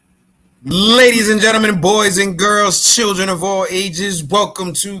Ladies and gentlemen, boys and girls, children of all ages,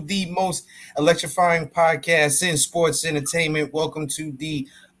 welcome to the most electrifying podcast in sports entertainment. Welcome to the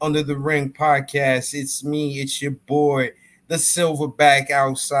Under the Ring podcast. It's me, it's your boy, the Silverback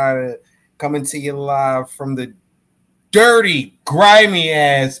Outsider, coming to you live from the dirty, grimy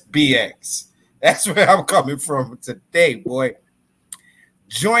ass BX. That's where I'm coming from today, boy.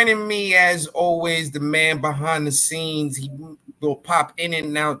 Joining me, as always, the man behind the scenes. He will pop in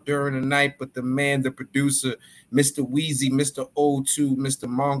and out during the night, but the man, the producer, Mr. Wheezy, Mr. O2, Mr.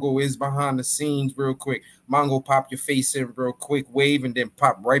 Mongo is behind the scenes real quick. Mongo, pop your face in real quick, wave, and then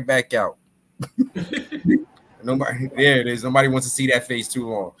pop right back out. Nobody, there it is. Nobody wants to see that face too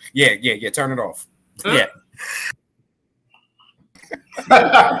long. Yeah. Turn it off. Yeah.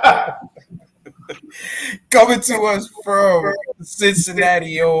 Coming to us from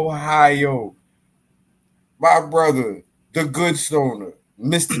Cincinnati, Ohio, my brother, the good stoner,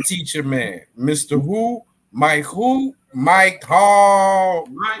 Mr. Teacher Man, Mr. Who, Mike Hall. Mike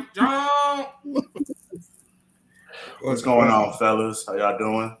John. What's going on, fellas? How y'all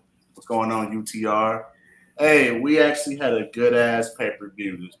doing? What's going on, UTR? Hey, we actually had a good-ass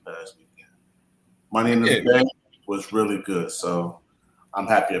pay-per-view this past weekend. Money in the Bank was really good, so I'm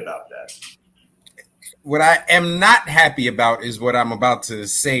happy about that. What I am not happy about is what I'm about to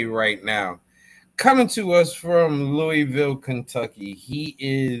say right now. Coming to us from Louisville, Kentucky, he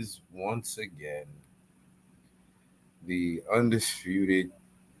is once again the undisputed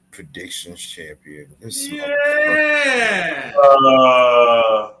predictions champion. This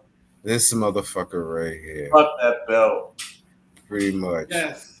motherfucker right here. Fuck that belt. Pretty much.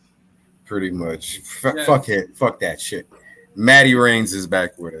 Yes. Pretty much. Fuck it. Fuck that shit. Maddie Reigns is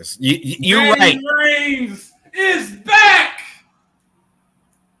back with us. You're right. Maddie Reigns is back.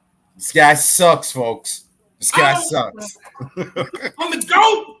 This guy sucks, folks. This guy sucks. I'm the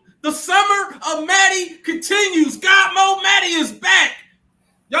GOAT. The summer of Maddie continues. God Mode Maddie is back.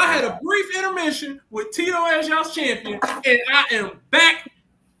 Y'all had a brief intermission with Tito as y'all's champion, and I am back.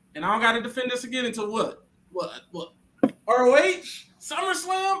 And I don't got to defend this again until what? ROH?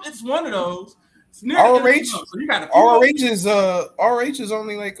 SummerSlam? It's one of those. ROH is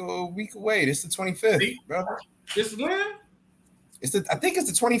only like a week away. It's the 25th, brother. This when? I think it's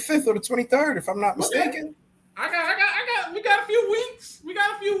the 25th or the 23rd, if I'm not mistaken. We got a few weeks. We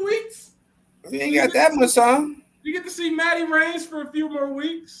ain't got that much time. You get to see Maddie Reigns for a few more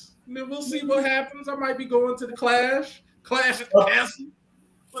weeks, and then we'll see what happens. I might be going to the Clash at the Castle.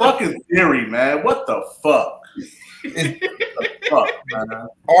 Fucking theory, man. What the fuck?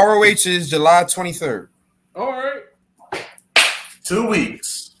 ROH is July 23rd. All right. 2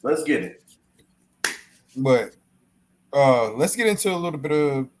 weeks. Let's get it. But let's get into a little bit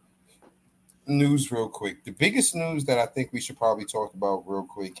of news real quick. The biggest news that I think we should probably talk about real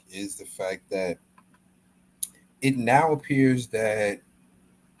quick is the fact that it now appears that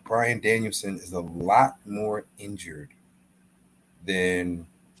Bryan Danielson is a lot more injured than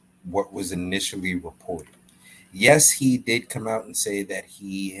what was initially reported. Yes, he did come out and say that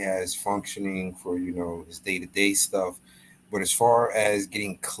he has functioning for, his day-to-day stuff. But as far as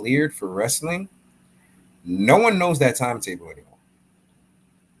getting cleared for wrestling, no one knows that timetable anymore.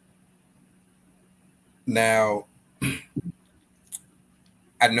 Now,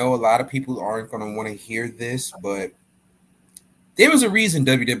 I know a lot of people aren't going to want to hear this, but there was a reason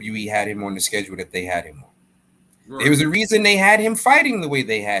WWE had him on the schedule that they had him on. Right. There was a reason they had him fighting the way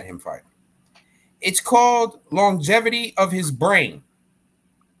they had him fighting. It's called longevity of his brain.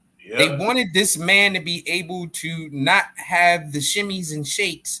 Yep. They wanted this man to be able to not have the shimmies and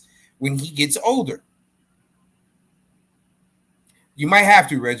shakes when he gets older. You might have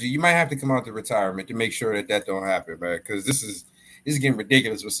to, Reggie. You might have to come out to retirement to make sure that don't happen, man. Because this is getting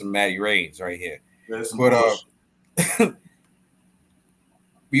ridiculous with some Maddie Reigns right here. But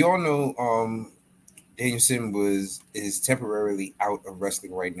we all know Danielson is temporarily out of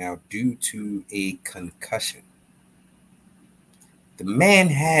wrestling right now due to a concussion. The man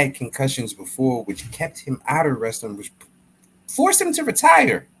had concussions before, which kept him out of wrestling, which forced him to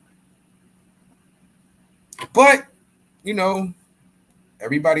retire. But,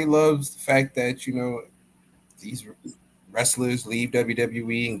 everybody loves the fact that, these wrestlers leave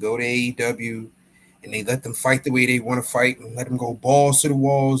WWE and go to AEW, and they let them fight the way they want to fight and let them go balls to the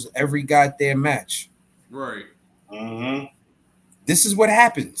walls every goddamn match. Right. Mm-hmm. This is what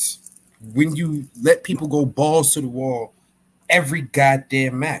happens when you let people go balls to the wall every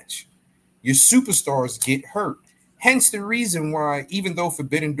goddamn match. Your superstars get hurt. Hence the reason why, even though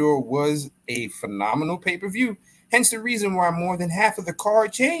Forbidden Door was a phenomenal pay-per-view, hence the reason why more than half of the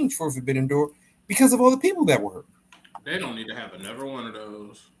card changed for Forbidden Door because of all the people that were hurt. They don't need to have another one of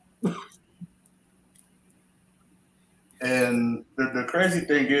those. And the crazy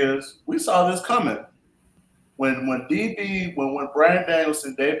thing is, we saw this coming. When Bryan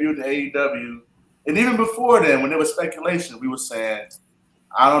Danielson debuted in AEW, and even before then, when there was speculation, we were saying,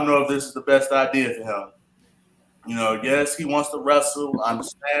 I don't know if this is the best idea for him. You know, yes, he wants to wrestle. I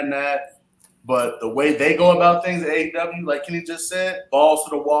understand that. But the way they go about things at AEW, like Kenny just said, balls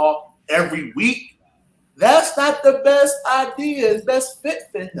to the wall every week, that's not the best idea, the best fit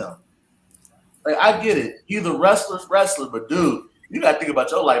for him. Like, I get it. He's a wrestler, but dude, you got to think about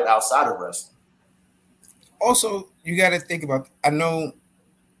your life outside of wrestling. Also, you got to think about. I know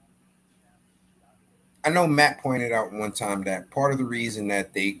Matt pointed out one time that part of the reason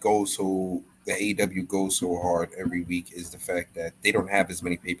that the AEW goes so hard every week is the fact that they don't have as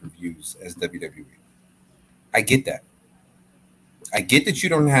many pay-per-views as WWE. I get that. I get that you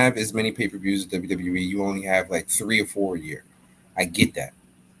don't have as many pay-per-views as WWE. You only have like 3 or 4 a year. I get that.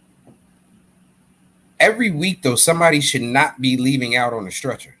 Every week, though, somebody should not be leaving out on a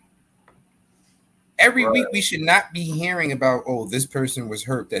stretcher. Every week, we should not be hearing about, oh, this person was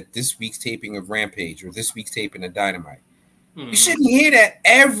hurt at this week's taping of Rampage or this week's taping of Dynamite. You shouldn't hear that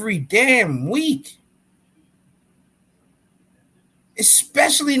every damn week.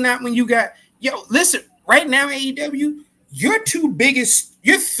 Especially not when you got, listen, right now, AEW, your 3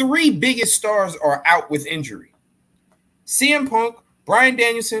 biggest stars are out with injury. CM Punk, Bryan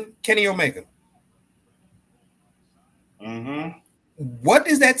Danielson, Kenny Omega. What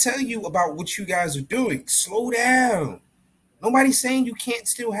does that tell you about what you guys are doing? Slow down. Nobody's saying you can't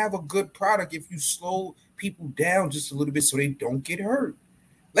still have a good product if you slow people down just a little bit so they don't get hurt.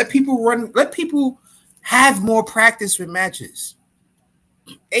 Let people run. Let people have more practice with matches.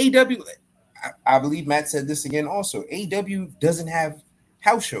 AEW, I believe Matt said this again also. AEW doesn't have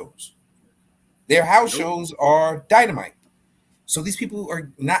house shows. Their house shows are Dynamite. So these people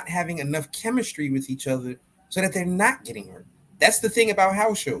are not having enough chemistry with each other so that they're not getting hurt. That's the thing about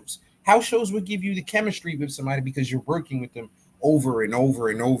house shows. House shows will give you the chemistry with somebody because you're working with them over and over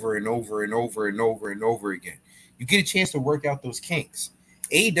and over and over and over and over and over again. You get a chance to work out those kinks.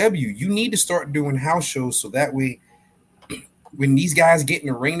 AEW, you need to start doing house shows so that way when these guys get in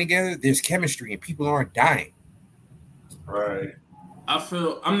the ring together, there's chemistry and people aren't dying. Right. I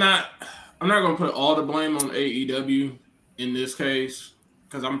feel I'm not going to put all the blame on AEW in this case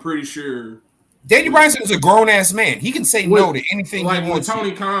because I'm pretty sure Daniel Bryanson is a grown-ass man. He can say no to anything like he wants. With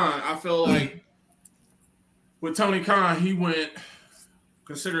Tony Khan, I feel like with Tony Khan, he went,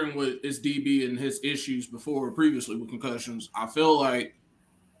 considering what his DB and his issues previously with concussions, I feel like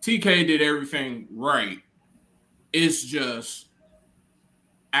TK did everything right. It's just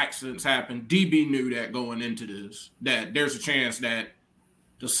accidents happen. DB knew that going into this, that there's a chance that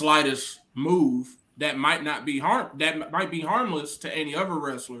the slightest move that might be harmless to any other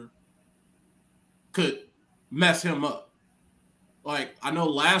wrestler could mess him up. Like, I know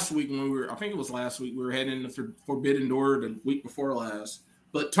last week when we were heading into Forbidden Door the week before last,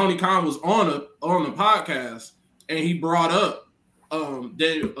 but Tony Khan was on the podcast and he brought up Bryan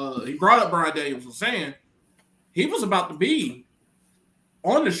Danielson saying he was about to be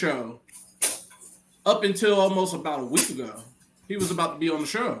on the show up until almost about a week ago. He was about to be on the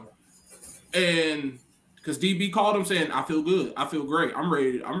show. And because DB called him saying, I feel good. I feel great. I'm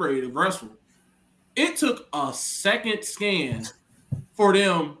ready to wrestle. It took a second scan for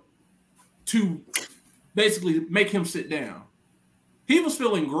them to basically make him sit down. He was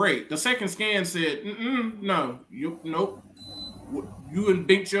feeling great. The second scan said, no, nope. You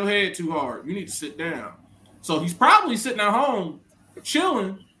binked your head too hard. You need to sit down. So he's probably sitting at home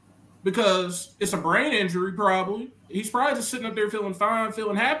chilling because it's a brain injury probably. He's probably just sitting up there feeling fine,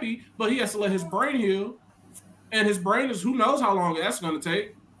 feeling happy, but he has to let his brain heal. And his brain is, who knows how long that's going to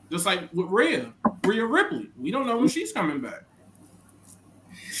take. Just like with Rhea Ripley. We don't know when she's coming back.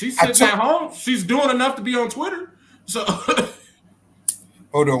 She's sitting at home. She's doing enough to be on Twitter. So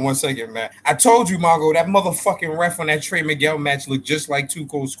hold on 1 second, man. I told you, Mongo, that motherfucking ref on that Trey Miguel match looked just like Too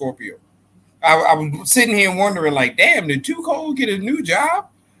Cold Scorpio. I was sitting here wondering, like, damn, did Too Cold get a new job?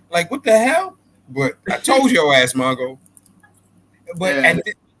 Like, what the hell? But I told your ass, Mongo. But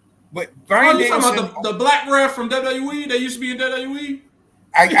Bryan Danielson, talking about the black ref from WWE? They used to be in WWE.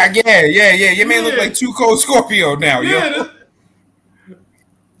 Yeah. Your man look like Too Cold Scorpio now, yo.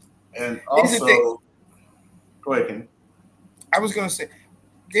 And also, go ahead, Ken. I was gonna say,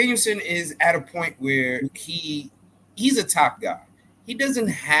 Danielson is at a point where he's a top guy. He doesn't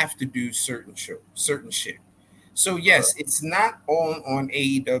have to do certain shit. So yes, it's not all on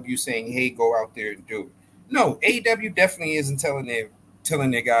AEW saying, "Hey, go out there and do it." No, AEW definitely isn't telling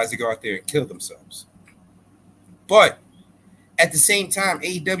their guys to go out there and kill themselves. But at the same time,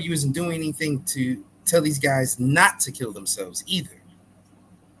 AEW isn't doing anything to tell these guys not to kill themselves either.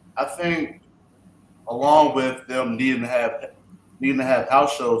 I think, along with them needing to have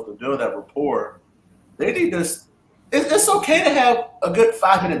house shows to build that rapport, they need this. It's okay to have a good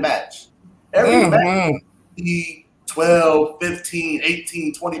 5-minute match. Every match be 12, 15,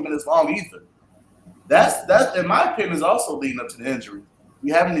 18, 20 minutes long either. That's in my opinion is also leading up to the injury.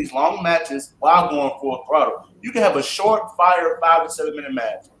 You're having these long matches while going full throttle. You can have a short fire 5 to 7 minute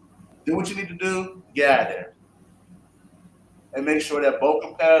match. Do what you need to do, get out of there. And make sure that both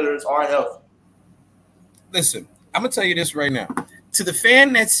competitors are healthy. Listen, I'm gonna tell you this right now. To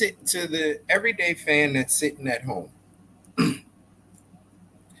the everyday fan that's sitting at home,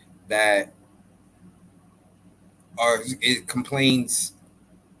 that it complains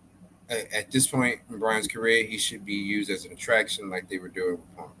at this point in Brian's career, he should be used as an attraction like they were doing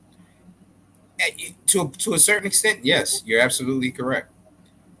with Punk. To a certain extent, yes, you're absolutely correct.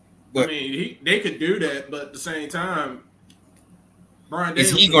 But I mean, they could do that, but at the same time, Brian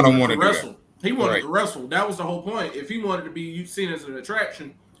is he going to want to wrestle? He wanted to wrestle. That was the whole point. If he wanted to be seen as an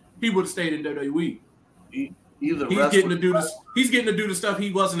attraction, he would have stayed in WWE. He's getting to do this. He's getting to do the stuff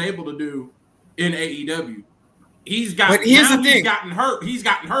he wasn't able to do in AEW. He's gotten hurt. He's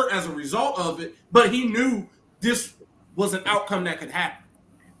gotten hurt as a result of it. But he knew this was an outcome that could happen.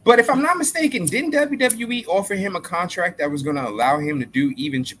 But if I'm not mistaken, didn't WWE offer him a contract that was going to allow him to do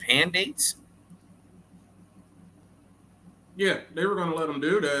even Japan dates? Yeah, they were going to let him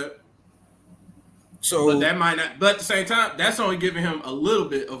do that. So, but that might not. But at the same time, that's only giving him a little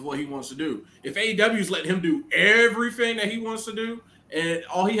bit of what he wants to do. If AEW's letting him do everything that he wants to do, and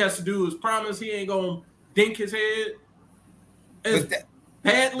all he has to do is promise he ain't going to dink his head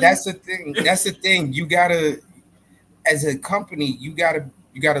badly. That's the thing. That's the thing. You gotta, as a company, you gotta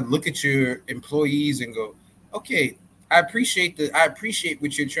look at your employees and go, okay, I appreciate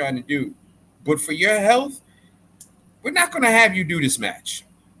what you're trying to do, but for your health, we're not gonna have you do this match.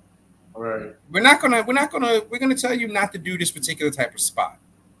 All right. We're gonna tell you not to do this particular type of spot.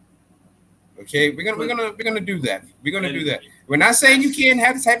 Okay, we're gonna do that. We're gonna do that. We're not saying you can't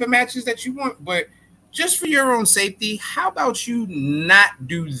have the type of matches that you want, but just for your own safety, how about you not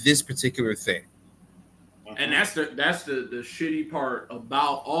do this particular thing? And that's the shitty part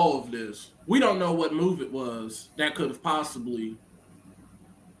about all of this. We don't know what move it was that could have possibly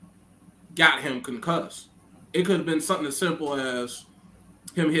got him concussed. It could have been something as simple as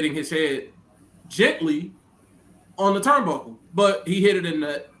him hitting his head gently on the turnbuckle, but he hit it in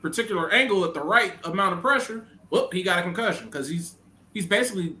that particular angle at the right amount of pressure. Whoop, he got a concussion because he's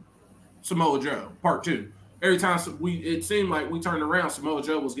basically Samoa Joe, part 2. Every time it seemed like we turned around, Samoa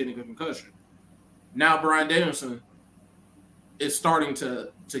Joe was getting a concussion. Now Bryan Danielson is starting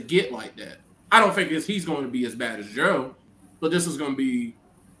to get like that. I don't think he's going to be as bad as Joe, but this is going to be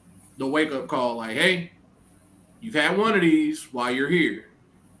the wake-up call like, hey, you've had one of these while you're here.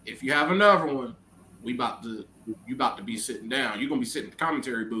 If you have another one, you about to be sitting down. You're going to be sitting in the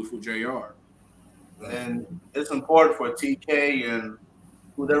commentary booth with JR. And it's important for TK and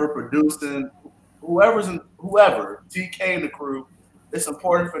whoever producing, whoever, TK and the crew, it's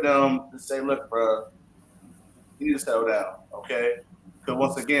important for them to say, look, bro, you need to settle down, okay? Because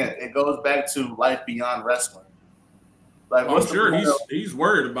once again, it goes back to life beyond wrestling. Like, I'm sure he's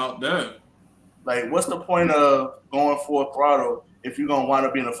worried about that. Like, what's the point of going full throttle if you're going to wind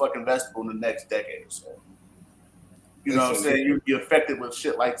up being a fucking vegetable in the next decade or so? You know what I'm saying? You'd be affected with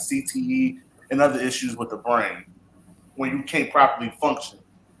shit like CTE and other issues with the brain when you can't properly function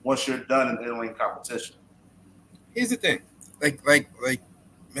once you're done in the in-ring competition. Here's the thing. Like,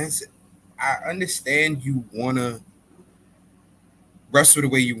 man, I understand you want to wrestle the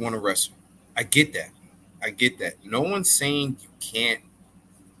way you want to wrestle. I get that. No one's saying you can't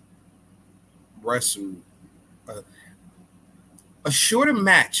wrestle. A shorter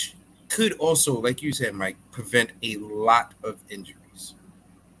match could also, like you said, Mike, prevent a lot of injuries.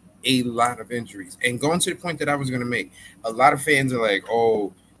 And going to the point that I was going to make, a lot of fans are like,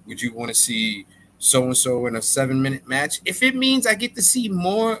 oh, would you want to see so-and-so in a 7-minute match? If it means I get to see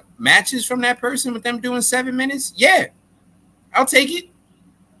more matches from that person with them doing 7 minutes, yeah, I'll take it.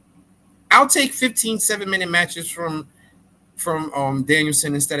 I'll take 15 7-minute matches from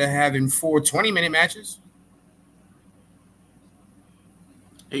Danielson instead of having 4 20-minute matches.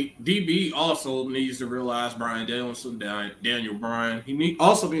 Hey, DB also needs to realize Bryan Danielson, Daniel Bryan. He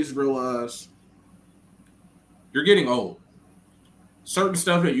also needs to realize you're getting old. Certain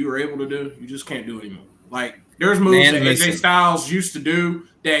stuff that you were able to do, you just can't do anymore. Like, there's moves that AJ Styles used to do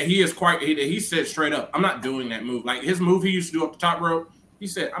that he said straight up, I'm not doing that move. Like, his move he used to do up the top rope, he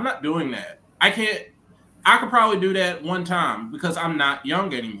said, I'm not doing that. I could probably do that one time because I'm not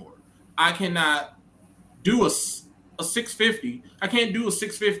young anymore. I cannot do a 650. I can't do a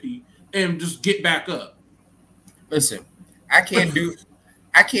 650 and just get back up. Listen, I can't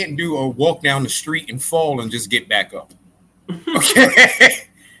do a walk down the street and fall and just get back up. Okay.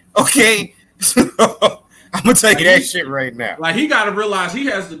 Okay. So, I'm gonna tell you that shit right now. Like, he got to realize he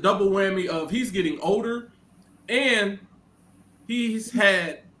has the double whammy of he's getting older and he's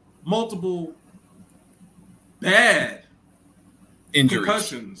had multiple bad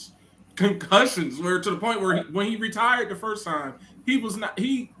injuries. Concussions, where to the point where when he retired the first time,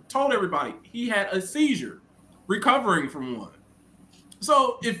 he told everybody he had a seizure, recovering from one.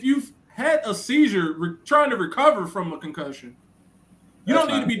 So if you've had a seizure trying to recover from a concussion, you don't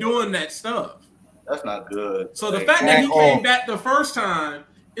need to be doing that stuff. That's not good. So the fact that he came back the first time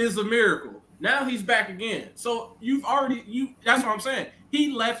is a miracle. Now he's back again. So that's what I'm saying.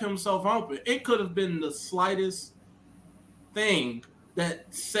 He left himself open. It could have been the slightest thing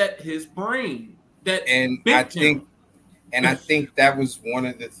that set his brain. I think that was one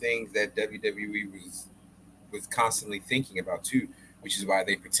of the things that WWE was constantly thinking about too, which is why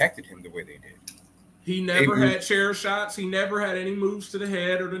they protected him the way they did. He never had chair shots. He never had any moves to the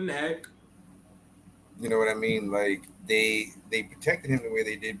head or the neck. You know what I mean? Like they protected him the way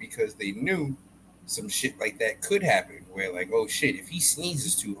they did because they knew some shit like that could happen. Where like, oh shit, if he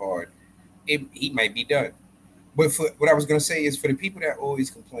sneezes too hard, he might be done. But for what I was gonna say is for the people that always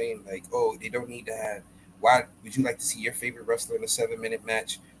complain like, oh, they don't need to have. Why would you like to see your favorite wrestler in a 7-minute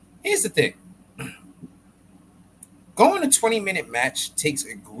match? Here's the thing. Going a 20-minute match takes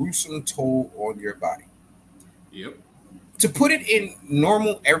a gruesome toll on your body. Yep. To put it in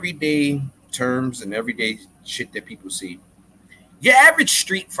normal, everyday terms and everyday shit that people see, your average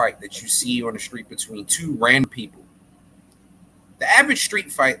street fight that you see on the street between two random people, the average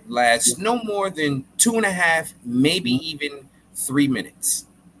street fight lasts no more than 2.5, maybe even 3 minutes.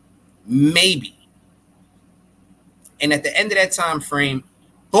 Maybe. And at the end of that time frame,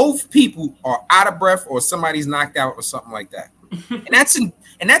 both people are out of breath or somebody's knocked out or something like that. and that's in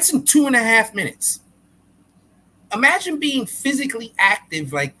 2.5 minutes. Imagine being physically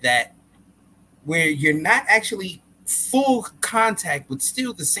active like that, where you're not actually full contact, but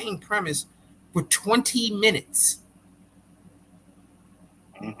still the same premise for 20 minutes.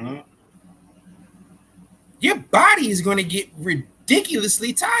 Mm-hmm. Your body is going to get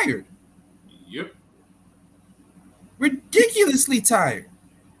ridiculously tired. Yep. Ridiculously tired.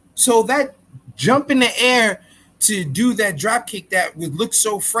 So that jump in the air to do that drop kick that would look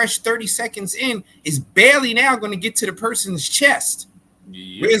so fresh 30 seconds in is barely now going to get to the person's chest.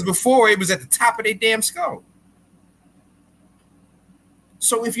 Yep. Whereas before it was at the top of their damn skull.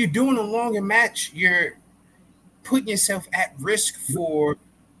 So if you're doing a longer match, you're putting yourself at risk for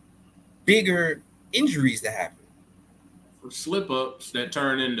bigger injuries to happen. For slip-ups that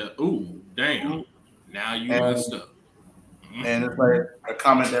turn into, ooh, damn, now you messed up. And it's like a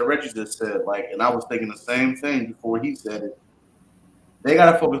comment that Reggie just said, like, and I was thinking the same thing before he said it. They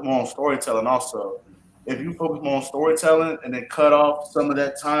got to focus more on storytelling also. If you focus more on storytelling and then cut off some of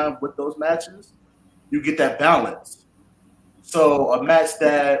that time with those matches, you get that balance. So a match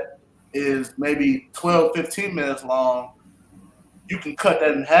that is maybe 12, 15 minutes long, you can cut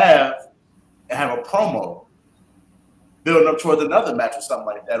that in half and have a promo building up towards another match or something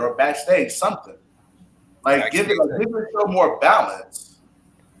like that, or backstage, something. Like, give your show more balance.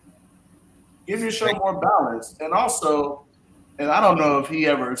 Give your show more balance. And also, and I don't know if he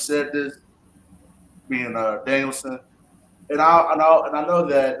ever said this, being Danielson, and I know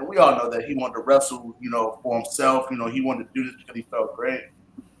that, and we all know that he wanted to wrestle, for himself. He wanted to do this because he felt great.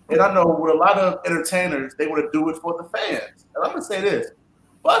 And I know with a lot of entertainers, they want to do it for the fans. And I'm going to say this.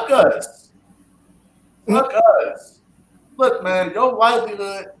 Fuck us. Fuck us. Look, man, your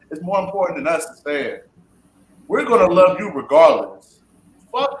livelihood is more important than us as fans. We're going to love you regardless.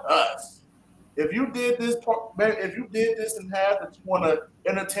 Fuck us. If you did this, man, if you did this in half and you want to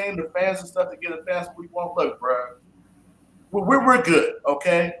entertain the fans and stuff to get the fans what we want, look, bro, we're good,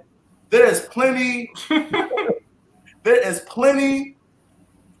 okay? There is plenty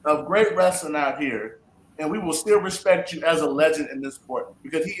of great wrestling out here, and we will still respect you as a legend in this sport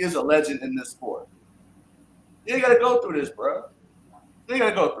because he is a legend in this sport. You ain't got to go through this, bro. You ain't got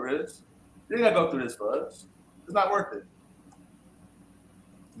to go through this. You ain't got to go through this for us. It's not worth it.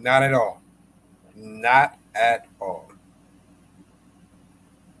 Not at all. Not at all.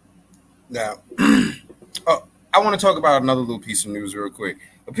 Now, I want to talk about another little piece of news real quick.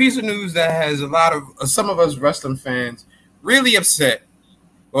 A piece of news that has a lot of some of us wrestling fans really upset.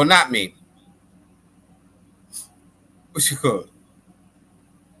 Well, not me. What's your code?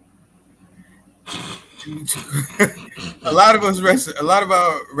 a lot of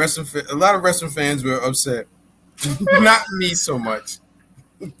wrestling fans were upset. Not me so much.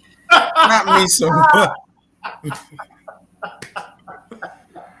 Not me so much.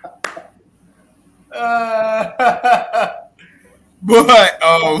 But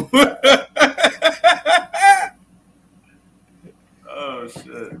oh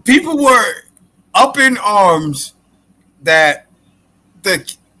shit! People were up in arms that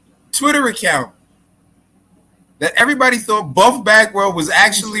the Twitter account that everybody thought Buff Bagwell was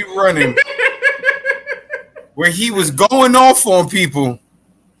actually running, where he was going off on people.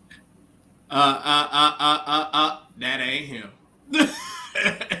 That ain't him.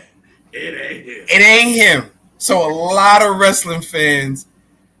 It ain't him. So a lot of wrestling fans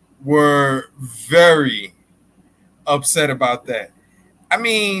were very upset about that. I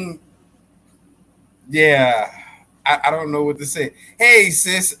mean, yeah, I don't know what to say. Hey,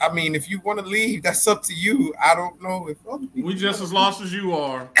 sis, I mean, if you want to leave, that's up to you. I don't know if we just as lost as you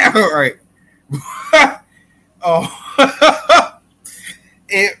are. All right. A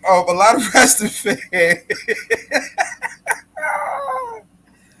lot of wrestling fans.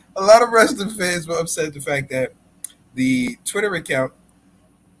 A lot of wrestling fans were upset at the fact that the Twitter account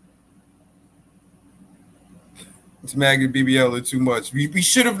it's Mag and BBL are too much. We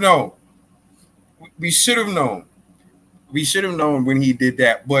should have known. We should have known. We should have known when he did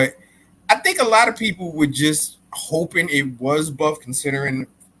that. But I think a lot of people were just hoping it was Buff, considering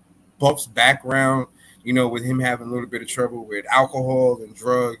Buff's background, you know, with him having a little bit of trouble with alcohol and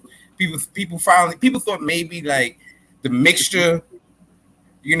drugs. People thought maybe like the mixture,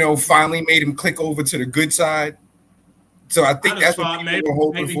 you know, finally made him click over to the good side. So I think that's what people were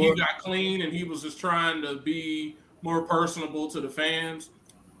hoping for. Maybe he got clean and he was just trying to be more personable to the fans.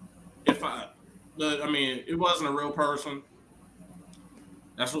 It wasn't a real person.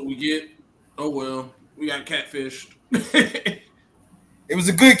 That's what we get. Oh well, we got catfished. It was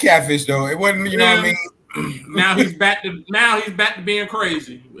a good catfish though. It wasn't, you know what I mean? Now he's back to being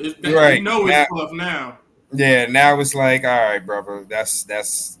crazy. Right. You know his stuff now. Yeah, now it's like, all right, brother, that's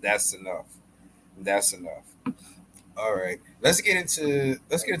enough. That's enough. All right, let's get into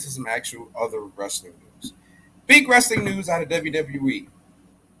some actual other wrestling news. Big wrestling news out of WWE.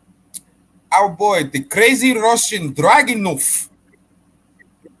 Our boy, the Crazy Russian Dragunov,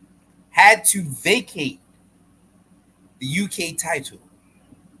 had to vacate the UK title.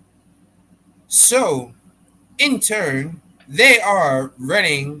 So, in turn, they are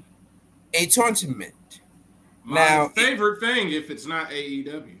running a tournament. My favorite thing if it's not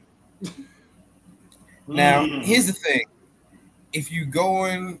AEW. Now, here's the thing. If you go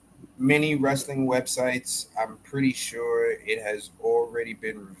on many wrestling websites, I'm pretty sure it has already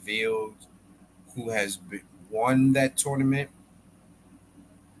been revealed who has won that tournament.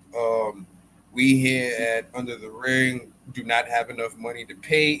 We here at Under the Ring do not have enough money to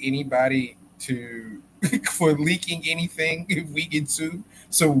pay anybody for leaking anything if we get sued.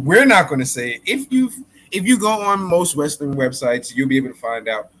 So we're not going to say it. If you go on most wrestling websites, you'll be able to find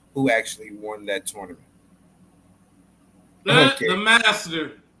out who actually won that tournament. Okay. The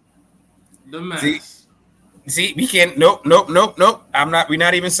master. See, we can't. Nope. We're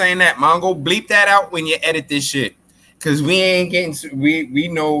not even saying that. Mongo, bleep that out when you edit this shit, because we ain't getting. We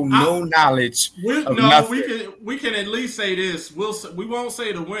know no knowledge. Nothing. We can at least say this. We won't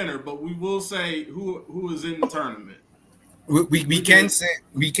say the winner, but we will say who is in the tournament. We can say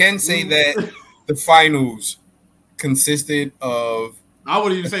that the finals consisted of. I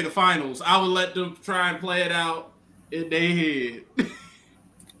wouldn't even say the finals. I would let them try and play it out in their head.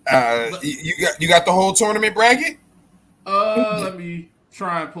 You got the whole tournament bracket? Let me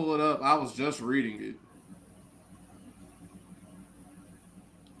try and pull it up. I was just reading it.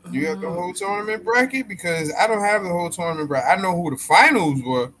 You got the whole tournament bracket? Because I don't have the whole tournament bracket. I know who the finals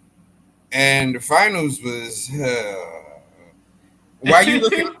were, and the finals was the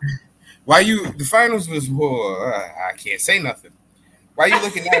finals was I can't say nothing. While you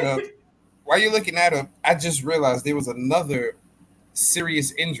looking that up, I just realized there was another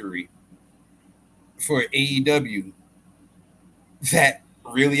serious injury for AEW that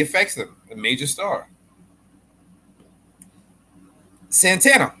really affects them, a major star.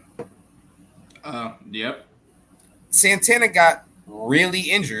 Santana. Yep. Santana got really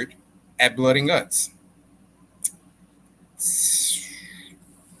injured at Blood and Guts.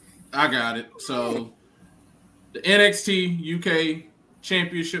 I got it. So the NXT UK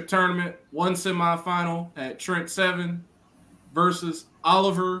Championship Tournament, one semifinal had Trent Seven versus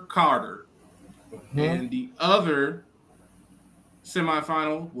Oliver Carter. Mm-hmm. And the other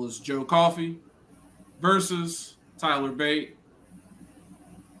semifinal was Joe Coffey versus Tyler Bate.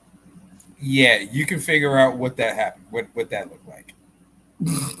 Yeah, you can figure out what that happened, what that looked like.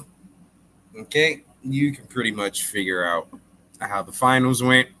 Okay, you can pretty much figure out how the finals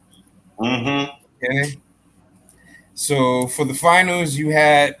went. Mm-hmm. Okay, so for the finals, you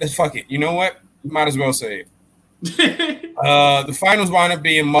had fuck it. You know what? Might as well say it. The finals wound up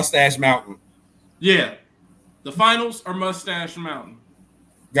being Mustache Mountain. Yeah, the finals are Mustache Mountain.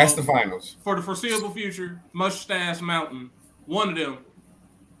 That's So, the finals for the foreseeable future. Mustache Mountain, one of them.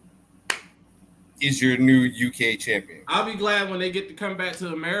 is your new UK champion. I'll be glad when they get to come back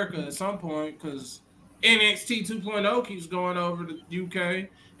to America at some point because NXT 2.0 keeps going over to UK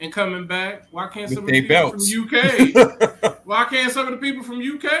and coming back. Why can't some of the people from UK? Why can't some of the people from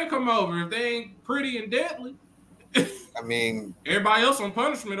UK come over if they ain't pretty and deadly? I mean, everybody else on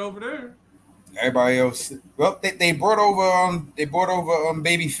punishment over there. Everybody else, well, they brought over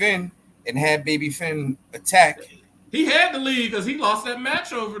Baby Finn and had Baby Finn attack. He had to leave because he lost that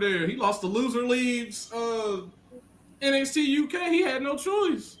match over there. He lost the loser leaves NXT UK. He had no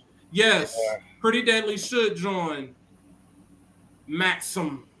choice. Yes, Pretty Deadly should join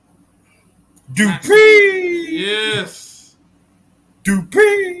Maxim Dupree. Yes,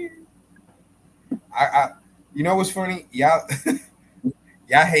 Dupree. I you know what's funny? Y'all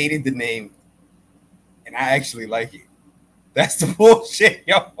hated the name, and I actually like it. That's the bullshit,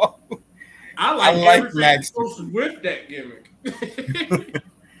 y'all. I like Max with that gimmick.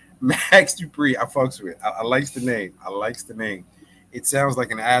 Max Dupree, I fucks with. I likes the name. I likes the name. It sounds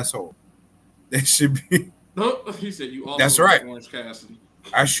like an asshole. That should be. Oh, he said you also. That's right. Orange Cassidy.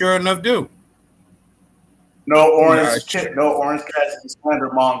 I sure enough do. No Orange Cassidy slander,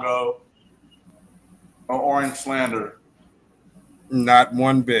 Mongo. No Orange slander. Not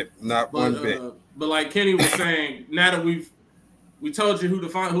one bit. Not one bit. But like Kenny was saying, now that we told you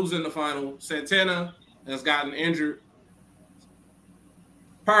who's in the final. Santana has gotten injured.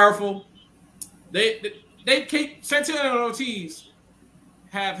 Powerful. They keep Santana and Ortiz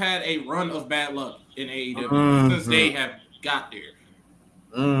have had a run of bad luck in AEW since they have got there.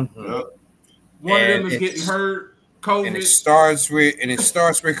 Mm-hmm. One of them is getting hurt. COVID. And it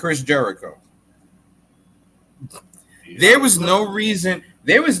starts with Chris Jericho. There was no reason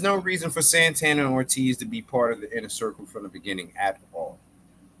for Santana and Ortiz to be part of the inner circle from the beginning at all.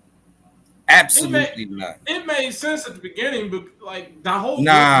 Absolutely not. It made sense at the beginning, but like the whole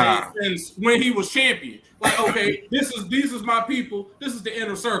made sense when he was champion. Like, okay, these is my people. This is the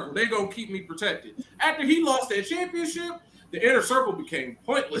inner circle. They gonna keep me protected. After he lost that championship, the inner circle became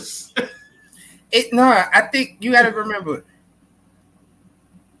pointless. I think you got to remember,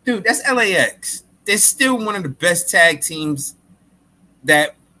 dude. That's LAX. They're still one of the best tag teams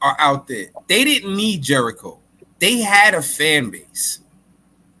that are out there. They didn't need Jericho. They had a fan base.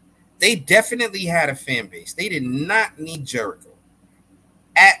 They definitely had a fan base. They did not need Jericho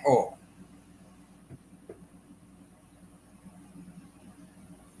at all.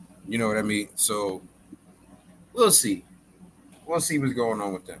 You know what I mean? So we'll see. We'll see what's going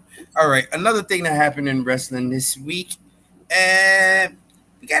on with them. All right. Another thing that happened in wrestling this week. We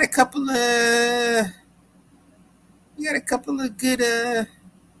got a couple of good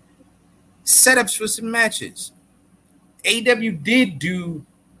setups for some matches. AEW did do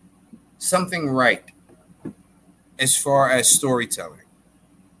something right as far as storytelling.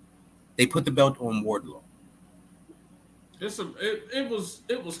 They put the belt on Wardlow.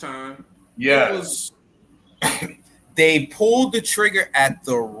 It was time. Yes. They pulled the trigger at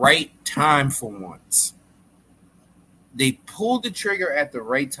the right time for once.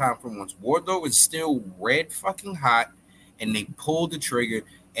 Wardlow is still red fucking hot, and they pulled the trigger,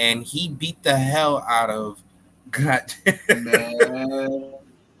 and he beat the hell out of God. Man,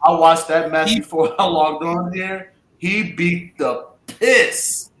 I watched that match before I logged on here. He beat the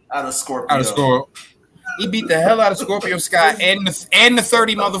piss out of Scorpio. He beat the hell out of Scorpio Sky and the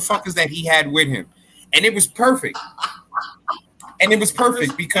 30 motherfuckers that he had with him. And it was perfect.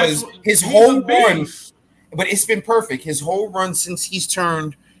 Because his whole run, but it's been perfect. His whole run since he's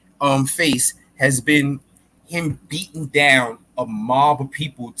turned face has been him beating down a mob of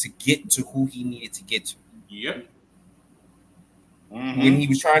people to get to who he needed to get to. Yep. Mm-hmm. When he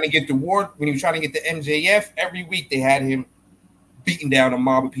was trying to get the MJF, every week they had him beating down a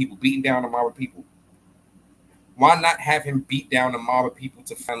mob of people. Why not have him beat down a mob of people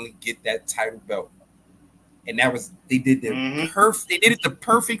to finally get that title belt? And they did it the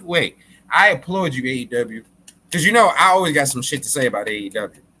perfect way. I applaud you, AEW, because I always got some shit to say about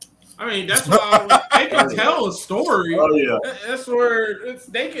AEW. I mean, that's why they can tell a story. Oh yeah, that's where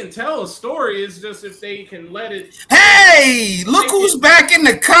they can tell a story. It's just if they can let it. Hey, look who's back in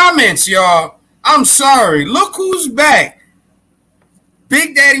the comments, y'all. I'm sorry. Look who's back.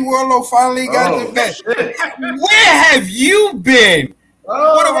 Big Daddy Wardlow finally got the best. Shit. Where have you been?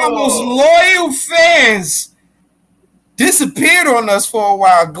 One of our most loyal fans disappeared on us for a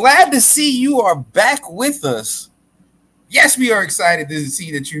while. Glad to see you are back with us. Yes, we are excited to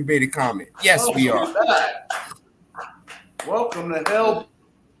see that you made a comment. Yes, we are. Welcome to hell.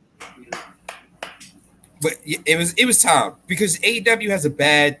 But it was time because AEW has a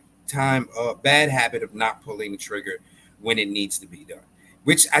bad habit of not pulling the trigger when it needs to be done,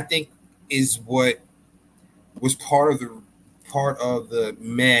 which I think is what was part of the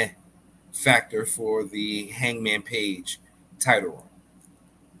meh factor for the Hangman Page title run.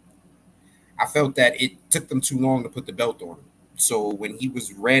 I felt that it took them too long to put the belt on him. So when he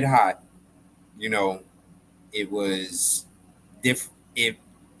was red hot, it was if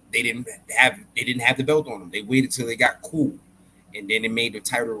they didn't have the belt on him. They waited till they got cool, and then it made the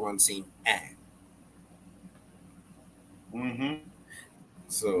title run seem bad. Mm-hmm.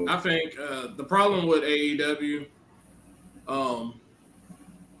 So I think the problem with AEW,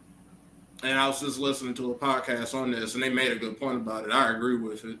 and I was just listening to a podcast on this, and they made a good point about it. I agree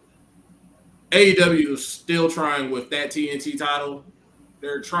with it. AEW is still trying with that TNT title.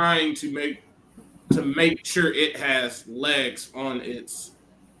 They're trying to make sure it has legs on its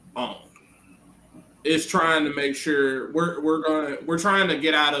own. It's trying to make sure we're trying to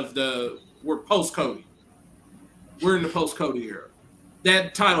get out of we're post Cody. We're in the post Cody era.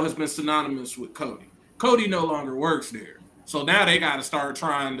 That title has been synonymous with Cody. Cody no longer works there. So now they got to start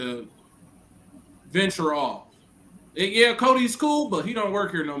trying to venture off. Yeah, Cody's cool, but he don't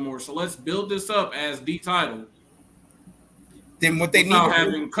work here no more. So let's build this up as the title. Then what they need to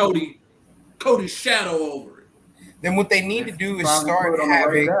having Cody's shadow over it. Then what they need to do is start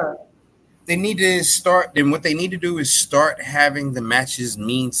having. They need to start. Then what they need to do is start having the matches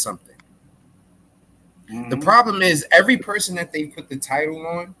mean something. Mm-hmm. The problem is every person that they put the title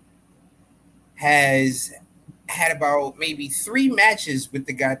on has had about maybe 3 matches with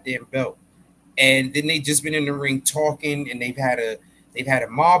the goddamn belt. And then they just been in the ring talking, and they've had a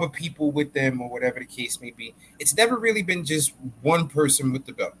mob of people with them, or whatever the case may be. It's never really been just one person with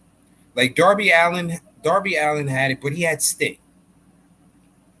the belt. Like Darby Allin had it, but he had Sting.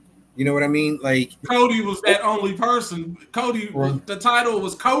 You know what I mean? Like Cody was that only person. The title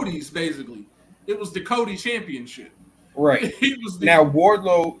was Cody's basically. It was the Cody Championship. Right. He was now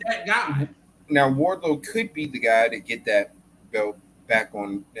Wardlow. That guy. Now Wardlow could be the guy to get that belt back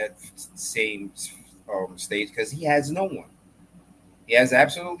on that same stage because he has no one. He has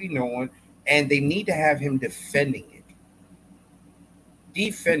absolutely no one, and they need to have him defending it.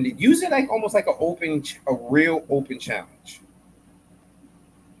 Defend it. Use it like almost like a real open challenge.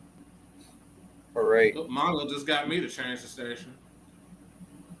 All right. Look, Mongo just got me to change the station.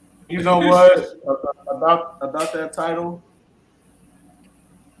 You know what about that title?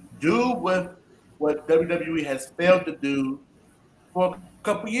 Do with what WWE has failed to do for a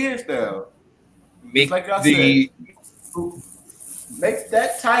couple years now. Like I said, make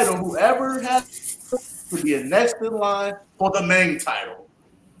that title whoever has to be a next in line for the main title.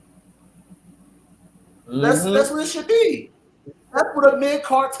 Mm-hmm. That's what it should be. That's what a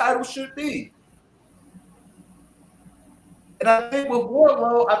mid-card title should be. And I think with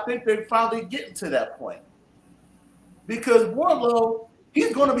Wardlow, I think they're finally getting to that point. Because Wardlow,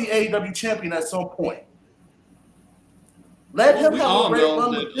 he's going to be AEW champion at some point. Let him have a great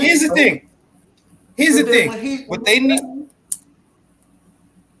run. Here's the thing. What they need.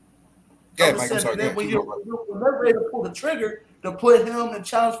 Yeah, Mike, I'm sorry. When they're ready to pull the trigger to put him in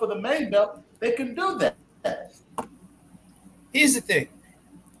challenge for the main belt, they can do that. Here's the thing,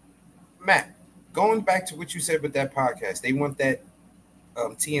 Matt. Going back to what you said with that podcast, they want that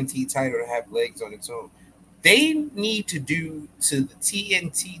TNT title to have legs on its own. They need to do to the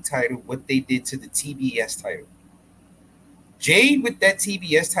TNT title what they did to the TBS title. Jade with that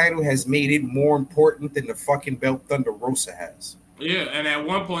TBS title has made it more important than the fucking belt Thunder Rosa has. Yeah, and at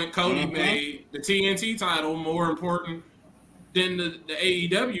one point, Cody made the TNT title more important than the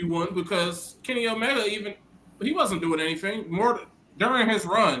AEW one because Kenny Omega he wasn't doing anything more during his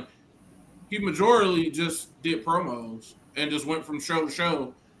run. He majorly just did promos and just went from show to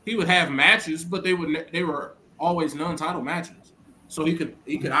show. He would have matches, but they were always non-title matches. So he could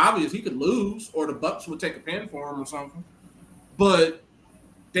lose, or the Bucks would take a pin for him or something. But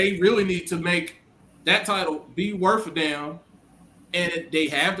they really need to make that title be worth a damn. And they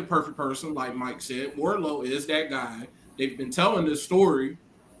have the perfect person, like Mike said. Wardlow is that guy. They've been telling this story.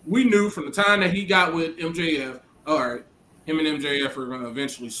 We knew from the time that he got with MJF, all right, him and MJF are going to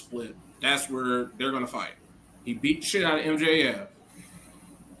eventually split. That's where they're going to fight. He beat the shit out of MJF.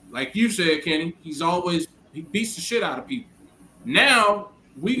 Like you said, Kenny, he beats the shit out of people. Now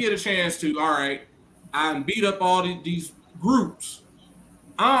we get a chance to, all right, I beat up all these groups.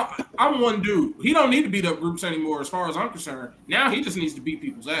 I'm one dude. He don't need to beat up groups anymore as far as I'm concerned. Now he just needs to beat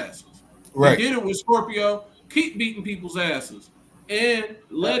people's asses. Right. He did it with Scorpio. Keep beating people's asses. And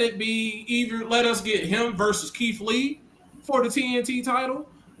let it be either let us get him versus Keith Lee for the TNT title.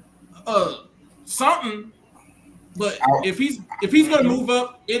 Something. But if he's gonna move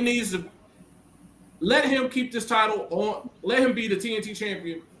up, it needs to let him keep this title on, let him be the TNT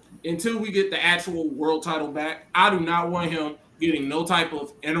champion until we get the actual world title back. I do not want him getting no type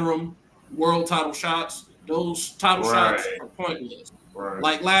of interim world title shots. Those title shots are pointless. Right.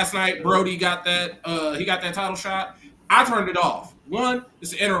 Like last night, Brody got that. He got that title shot. I turned it off. One,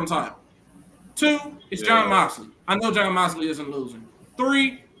 it's the interim title. Two, it's Jon Moxley. I know Jon Moxley isn't losing.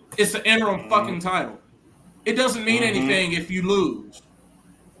 Three, it's the interim fucking title. It doesn't mean anything if you lose.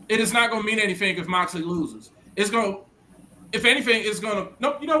 It is not going to mean anything if Moxley loses. It's going to, if anything, it's going to,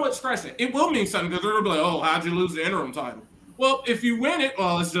 nope, you know what? Scratch that. It will mean something because they're going to be like, oh, how'd you lose the interim title? Well, if you win it,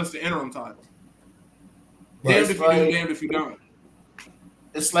 well, it's just the interim title. Damned if you do, damned if you don't.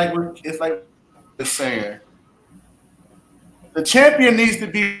 It's like the saying. The champion needs to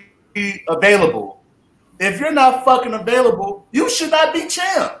be available. If you're not fucking available, you should not be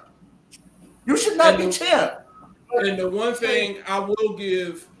champ. You should not be champ. And the one thing I will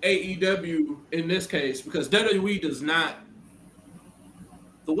give AEW in this case, because WWE does not,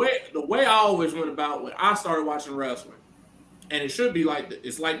 the way I always went about when I started watching wrestling, and it should be like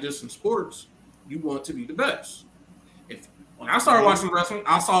it's like this in sports. You want to be the best. When I started watching wrestling,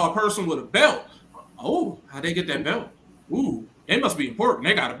 I saw a person with a belt. Oh, how'd they get that belt? Ooh, they must be important.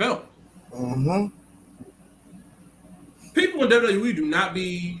 They got a belt. Mm-hmm. People in WWE do not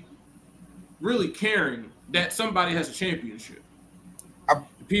be really caring that somebody has a championship.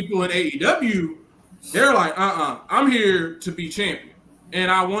 People in AEW, they're like, I'm here to be champion.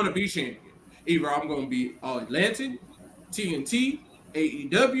 And I want to be champion. Either I'm going to be All-Atlantic, TNT,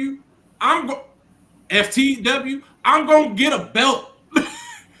 AEW, FTW, I'm going to get a belt.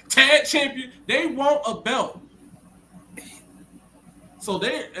 Tag champion, they want a belt. So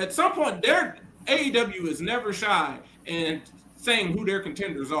they, at some point, their AEW is never shy in saying who their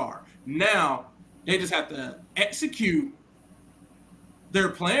contenders are. Now, they just have to execute their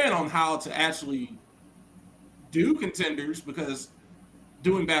plan on how to actually do contenders because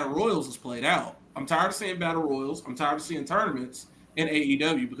doing battle royals is played out. I'm tired of seeing battle royals. I'm tired of seeing tournaments in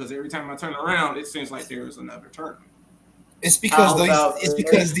AEW because every time I turn around, it seems like there is another tournament. It's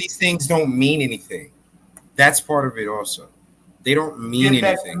because these things don't mean anything. That's part of it also. They don't mean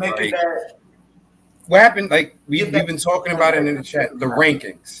anything. Like, what happened? Like we've been talking about it in the chat. The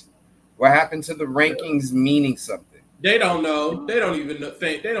rankings. What happened to the rankings meaning something? They don't know. They don't even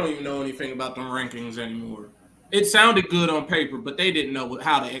know anything about the rankings anymore. It sounded good on paper, but they didn't know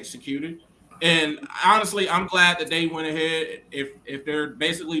how to execute it. And honestly, I'm glad that they went ahead. If they're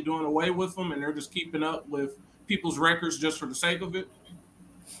basically doing away with them and they're just keeping up with people's records just for the sake of it,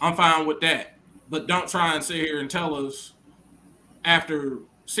 I'm fine with that. But don't try and sit here and tell us after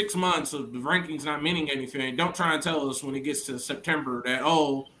 6 months of the rankings not meaning anything, don't try and tell us when it gets to September that,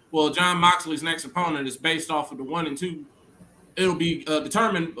 oh, well, Jon Moxley's next opponent is based off of the 1 and 2. It'll be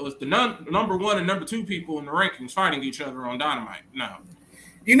determined with the number 1 and number 2 people in the rankings fighting each other on Dynamite. No.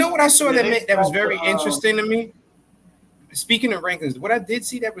 You know what I saw that was very interesting to me? Speaking of rankings, what I did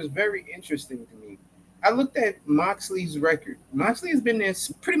see that was very interesting to me, I looked at Moxley's record. Moxley has been there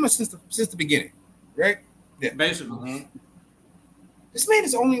pretty much since the beginning, right? Yeah, basically. Mm-hmm. This man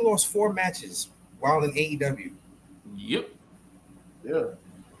has only lost 4 matches while in AEW. Yep. Yeah.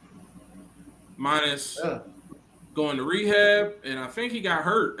 Minus going to rehab, and I think he got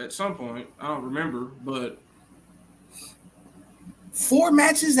hurt at some point. I don't remember, but 4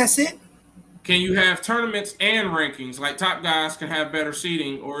 matches, that's it? Can you have tournaments and rankings? Like top guys can have better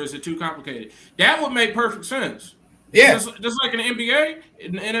seating, or is it too complicated? That would make perfect sense. Yeah. Just like in the NBA,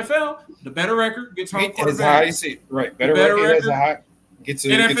 in the NFL, the better record gets home court advantage. Right. Better record gets a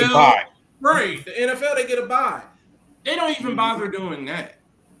bye. Right. The NFL, they get a bye. They don't even bother doing that.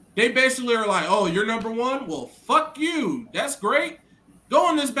 They basically are like, oh, you're number 1? Well, fuck you. That's great. Go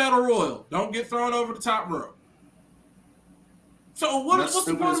in this battle royal. Don't get thrown over the top rope. So what's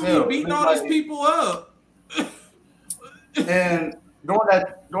the point of you beating all these people up? And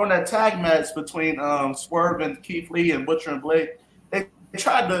during that tag match between Swerve and Keith Lee and Butcher and Blade, they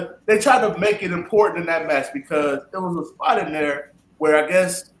tried to make it important in that match because there was a spot in there where I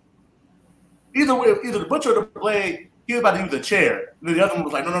guess either the Butcher or the Blade, he was about to use the chair. And the other one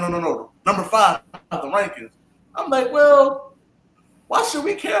was like, no. Number 5 of the rankings. I'm like, well, Why should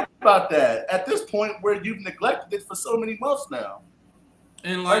we care about that at this point where you've neglected it for so many months now?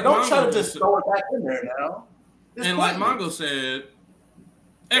 And like don't Mongo try to just throw it back in there now. And like Mongo said,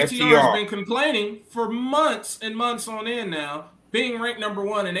 FTR has been complaining for months and months on end now, being ranked number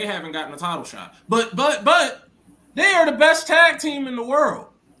 1, and they haven't gotten a title shot. But they are the best tag team in the world.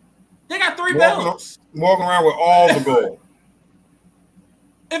 They got 3 belts. Walking around with all the gold.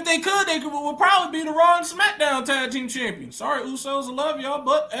 If they would probably be the Raw and SmackDown tag team champions. Sorry, Usos, I love y'all,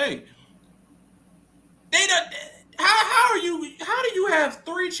 but hey, they don't. How do you have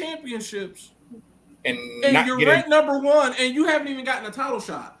 3 championships and you're ranked number 1 and you haven't even gotten a title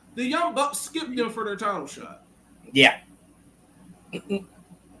shot? The Young Bucks skipped them for their title shot. Yeah. Yeah.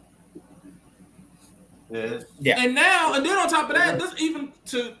 And then on top of that, this even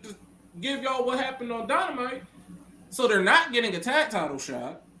to give y'all what happened on Dynamite. So they're not getting a tag title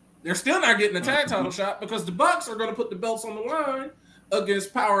shot. They're still not getting a tag title shot because the Bucks are going to put the belts on the line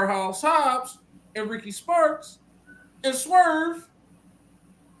against Powerhouse Hobbs and Ricky Sparks and Swerve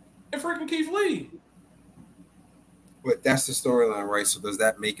and freaking Keith Lee. But that's the storyline, right? So does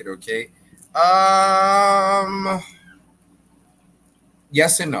that make it okay?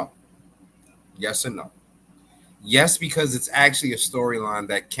 Yes and no. Yes and no. Yes, because it's actually a storyline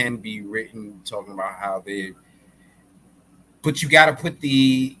that can be written talking about how they. But you got to make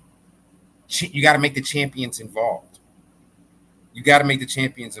the champions involved. You got to make the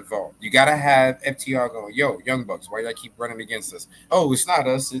champions involved. You got to have FTR going, yo, Young Bucks, why y'all keep running against us? Oh, it's not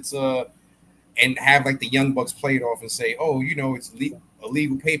us. It's and have like the Young Bucks play it off and say, oh, it's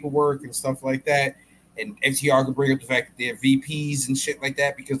illegal paperwork and stuff like that. And FTR could bring up the fact that they're VPs and shit like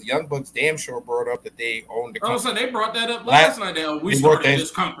that because the Young Bucks damn sure brought up that they own the company. Oh, so they brought that up last night. We started this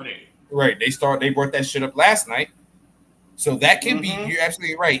company. Right. They brought that shit up last night. So that could be, you're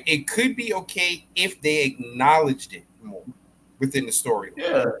absolutely right. It could be okay if they acknowledged it more within the story.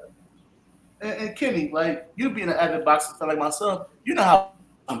 Yeah. And Kenny, like, you being an avid boxer fan like myself, you know how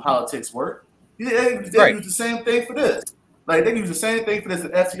politics work. They use the same thing for this. Like, they use the same thing for this.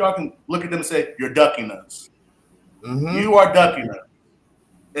 And FTR can look at them and say, you're ducking us. Mm-hmm. You are ducking us.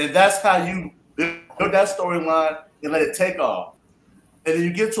 And that's how you build that storyline and let it take off. And then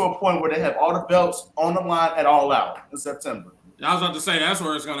you get to a point where they have all the belts on the line at All Out in September. I was about to say, that's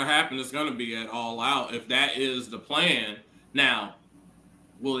where it's going to happen. It's going to be at All Out if that is the plan. Now,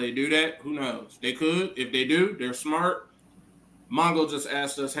 will they do that? Who knows? They could. If they do, they're smart. Mongo just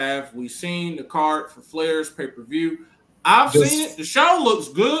asked us, have we seen the card for Flair's pay-per-view? I've seen it. The show looks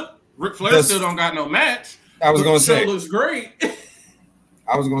good. Ric Flair still don't got no match. I was going to say. The show looks great.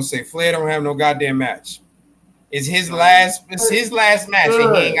 I was going to say, Flair don't have no goddamn match. It's his last match,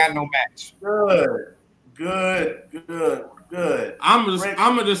 and he ain't got no match. Good. I'm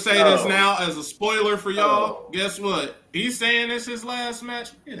gonna just say this now as a spoiler for y'all. Guess what? He's saying it's his last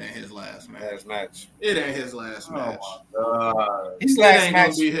match. It ain't his last match. It ain't his last match. His last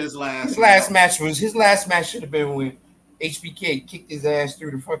match be his last. His last match should have been when HBK kicked his ass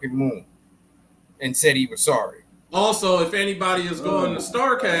through the fucking moon and said he was sorry. Also, if anybody is going to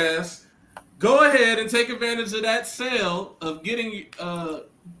StarCast, go ahead and take advantage of that sale of getting an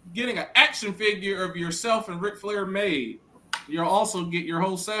action figure of yourself and Ric Flair made. You'll also get your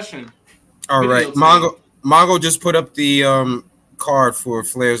whole session. All right. Mongo just put up the card for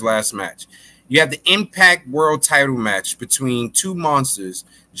Flair's last match. You have the Impact World title match between two monsters,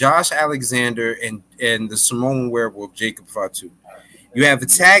 Josh Alexander and the Samoan werewolf, Jacob Fatu. You have the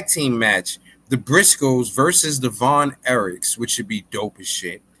tag team match, the Briscoes versus the Von Erichs, which should be dope as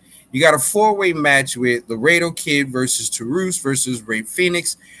shit. You got a 4-way match with Laredo Kid versus Taurus versus Rey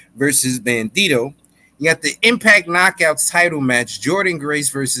Fenix versus Bandito. You got the Impact Knockouts title match, Jordan Grace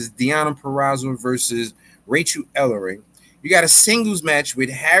versus Deonna Purrazzo versus Rachel Ellering. You got a singles match with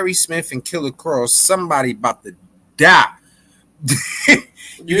Harry Smith and Killer Kross. Somebody about to die.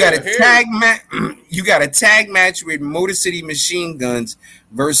 You got a tag match with Motor City Machine Guns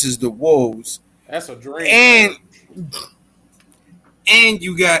versus the Wolves. That's a dream. And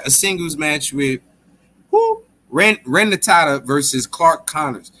you got a singles match with Ren Natata versus Clark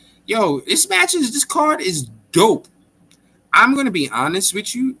Connors. Yo, this card is dope. I'm going to be honest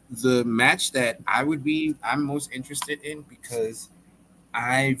with you. The match that I'm most interested in, because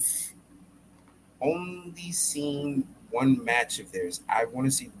I've only seen one match of theirs. I want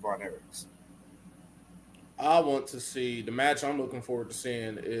to see the Von Erichs. I want to see the match I'm looking forward to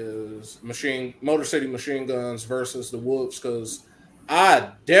seeing is Motor City Machine Guns versus the Wolves, because I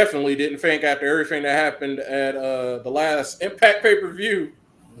definitely didn't think after everything that happened at the last Impact pay-per-view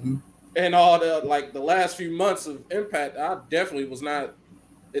and all the last few months of Impact, I definitely was not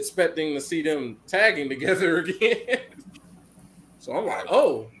expecting to see them tagging together again. So I'm like,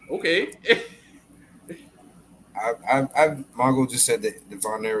 oh, okay. Mongo just said that the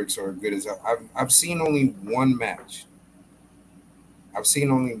Von Erichs are good as I've seen only one match. And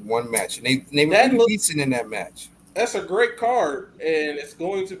they were really decent in that match. That's a great card, and it's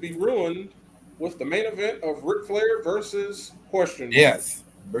going to be ruined with the main event of Ric Flair versus Death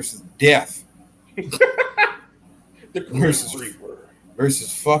versus Death.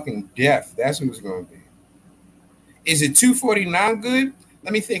 versus fucking Death. That's who it's going to be. Is it 249 good?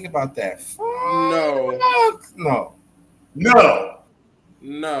 Let me think about that. No.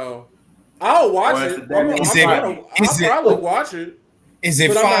 I'll watch it. I'll probably watch it. Is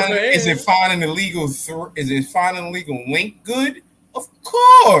it fine? Is it fine in the legal? Is it fine in the legal link? Good, of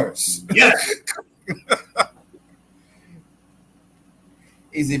course. Yes.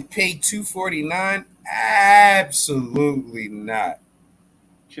 Is it paid $249? Absolutely not.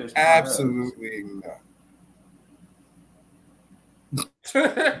 Absolutely not.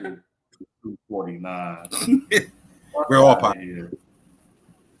 249. We're all part here.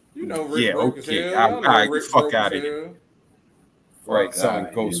 You know, Rick okay. Get fuck out of here. Right,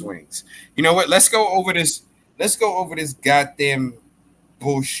 selling ghost wings. You know what? Let's go over this goddamn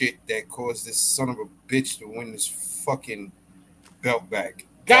bullshit that caused this son of a bitch to win this fucking belt back.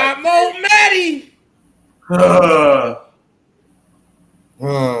 Godmo Matty.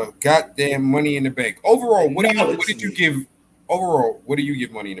 Goddamn Money in the Bank. Overall, what did you give? Overall, what do you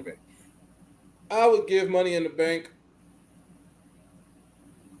give Money in the Bank? I would give Money in the Bank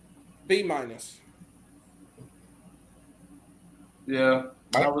B-. Yeah,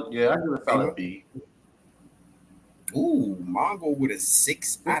 I give a solid B. Ooh, Mongo with a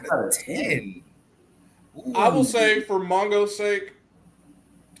 6 out of 10. Ooh. I will say, for Mongo's sake,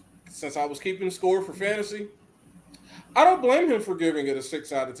 since I was keeping score for fantasy, I don't blame him for giving it a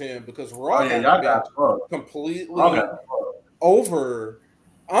 6 out of 10 because Raw completely over.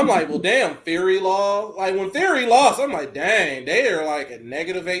 I'm like, well, damn, Theory lost. Like, when Theory lost, I'm like, dang, they are like at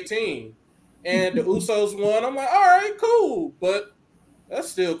 -18. And the Usos won. I'm like, all right, cool. But that's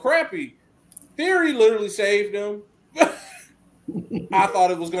still crappy. Theory literally saved them. I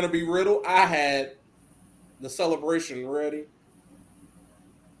thought it was going to be Riddle. I had the celebration ready.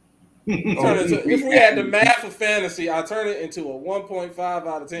 If we had the math of fantasy, I turn it into a 1.5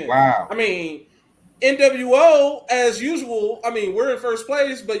 out of 10. Wow. I mean, NWO, as usual, I mean, we're in first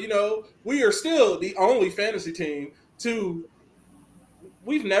place, but, you know, we are still the only fantasy team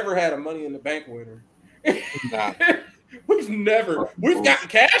we've never had a Money in the Bank winner. Nah. We've gotten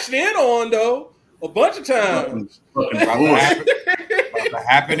cashed in on, though, a bunch of times. About to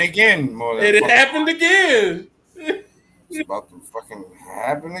happen again. It happened again. It's about to fucking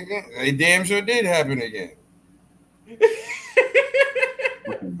happen again. It damn sure did happen again.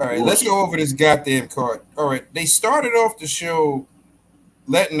 All right, let's go over this goddamn card. All right, they started off the show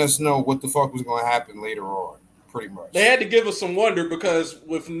letting us know what the fuck was going to happen later on, pretty much. They had to give us some wonder because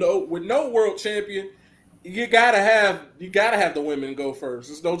with no world champion, you gotta have the women go first.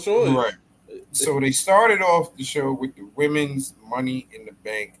 There's no choice. Right. So they started off the show with the women's Money in the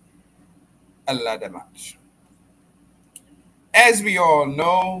Bank a ladder match. As we all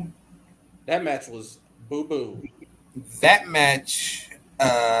know, that match was boo-boo. That match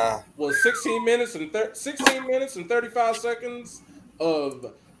was 16 minutes and 35 seconds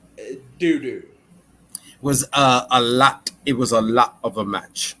of doo-doo. Was a lot. It was a lot of a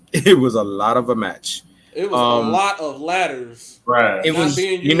match. It was a lot of a match. It was a lot of ladders. Right. It was.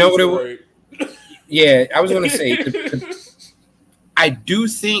 You know what it was? Yeah, I was going to say. I do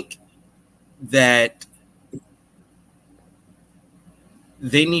think that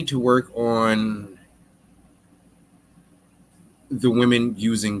they need to work on the women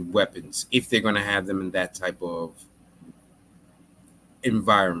using weapons if they're going to have them in that type of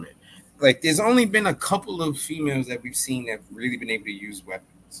environment. Like, there's only been a couple of females that we've seen that have really been able to use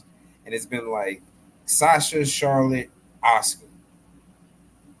weapons. And it's been like Sasha, Charlotte, Asuka.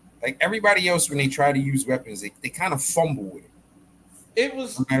 Like, everybody else, when they try to use weapons, they kind of fumble with it. It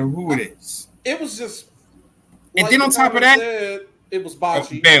was... No matter who it is. It was just... And then on top of that... It was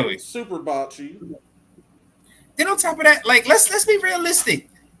botchy. Barely. Super botchy. Then on top of that, like, let's be realistic.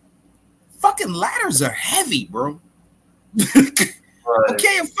 Fucking ladders are heavy, bro. Right.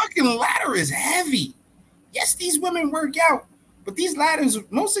 Okay, a fucking ladder is heavy. Yes, these women work out, but these ladders,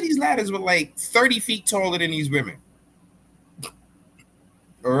 most of these ladders were like 30 feet taller than these women.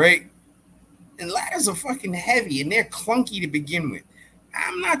 All right? And ladders are fucking heavy, and they're clunky to begin with.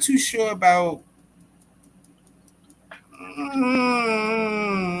 I'm not too sure about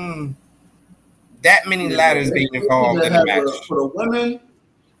that many ladders being involved in the match. For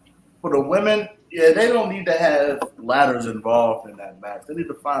the women, Yeah, they don't need to have ladders involved in that match. They need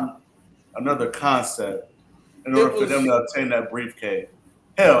to find another concept in order for them to obtain that briefcase.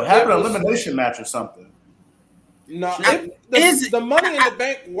 Hell, have an elimination match or something. No, the Money in the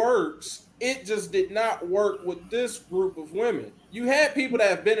Bank works. It just did not work with this group of women. You had people that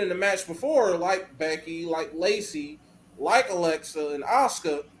have been in the match before, like Becky, like Lacey, like Alexa and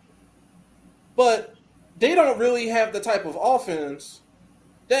Asuka, but they don't really have the type of offense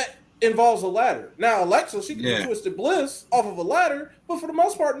that involves a ladder. Now, Alexa, she can do Twisted Bliss off of a ladder, but for the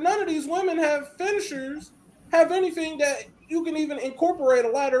most part, none of these women have finishers, have anything that you can even incorporate a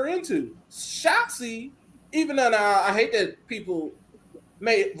ladder into. Shotzi, even though I hate that people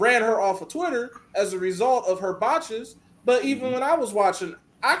ran her off of Twitter as a result of her botches, but even when I was watching,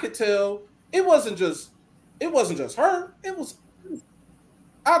 I could tell it wasn't just her. It was,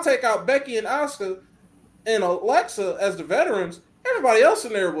 I'll take out Becky and Asuka and Alexa as the veterans. Everybody else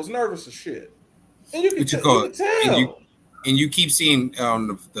in there was nervous as shit, and you can tell. And you keep seeing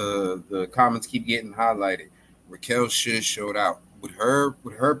the comments keep getting highlighted. Raquel should have showed out with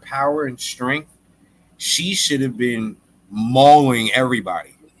her power and strength. She should have been mauling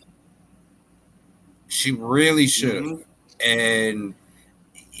everybody. She really should have. And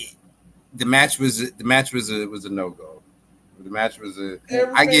the match was a no-go. The match was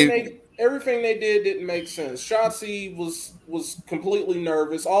everything they did didn't make sense. Shotzi was completely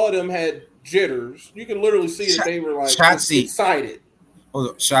nervous. All of them had jitters. You can literally see that they were like excited. Hold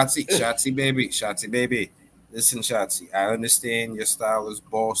on, Shotzi baby. Listen, Shotzi, I understand your style is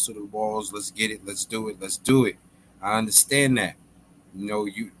balls to the walls. Let's get it. Let's do it. I understand that. You know,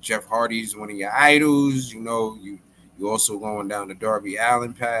 Jeff Hardy's one of your idols. You know, you also going down the Darby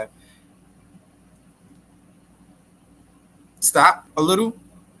Allin path. Stop a little.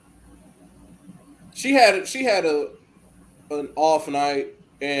 She had an off night,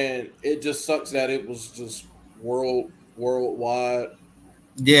 and it just sucks that it was just worldwide.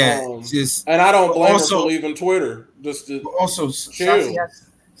 Yeah, and I don't blame her for leaving Twitter. Just to Shotzi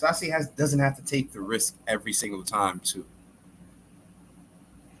doesn't have to take the risk every single time too.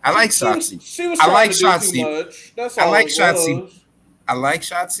 I like Shotzi. She was trying to do too much. That's all. I like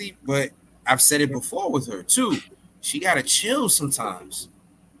Shotzi, but I've said it before with her too. She gotta chill sometimes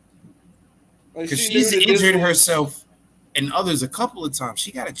because she's injured herself and others a couple of times.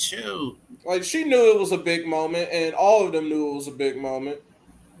 She gotta chill. Like, she knew it was a big moment, and all of them knew it was a big moment.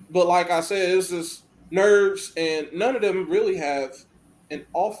 But like I said, it's just nerves, and none of them really have an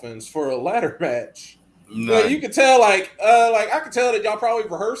offense for a ladder match. Like, you can tell, like I could tell that y'all probably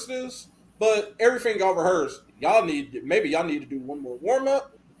rehearsed this, but everything y'all rehearsed, y'all need to do one more warm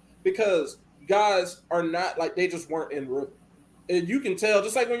up, because guys are not like, they just weren't in rhythm. And you can tell,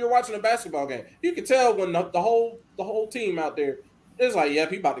 just like when you're watching a basketball game, you can tell when the whole team out there is like, yep,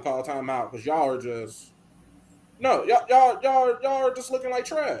 he about to call a timeout because y'all are just y'all are just looking like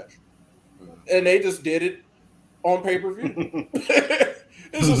trash. And they just did it on pay-per-view.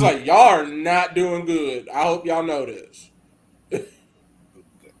 It's just like, y'all are not doing good. I hope y'all know this. All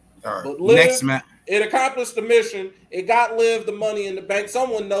right. But Liv, next match, it accomplished the mission. It got Liv the Money in the Bank.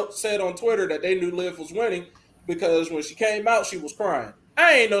 Someone said on Twitter that they knew Liv was winning because when she came out, she was crying.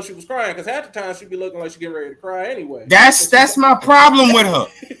 I ain't know she was crying because half the time she'd be looking like she's getting ready to cry anyway. That's my problem with her.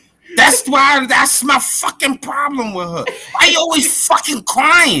 That's my fucking problem with her. Why you always fucking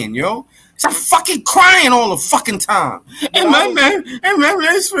crying, yo? I'm fucking crying all the fucking time. And my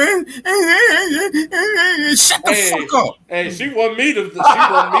best friend. Shut the fuck up. Hey, she won me the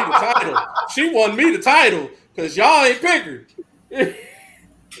title. She won me the title because y'all ain't pick her.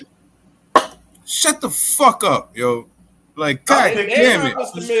 Shut the fuck up, yo. Like, God damn it.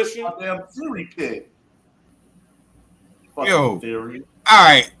 Damn Theory pick. Yo. Theory. All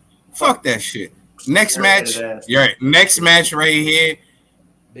right. Fuck that shit. Next match. You're right. Next match right here.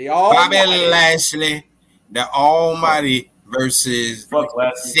 Bobby Lashley, the Almighty versus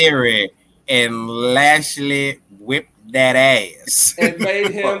Theory, and Lashley whipped that ass. And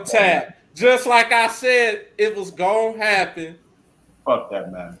made him tap. Just like I said it was going to happen. Fuck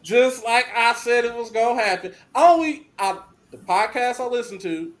that, man. Just like I said it was going to happen. The podcast I listened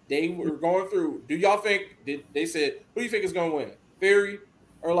to, they were going through, do y'all think, they said, who do you think is going to win, Theory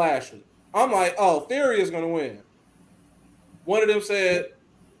or Lashley? I'm like, Theory is going to win. One of them said,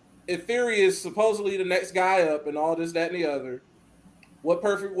 if Theory is supposedly the next guy up and all this, that, and the other, what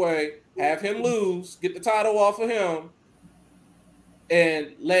perfect way? Have him lose, get the title off of him,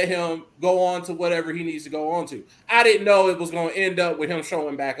 and let him go on to whatever he needs to go on to. I didn't know it was going to end up with him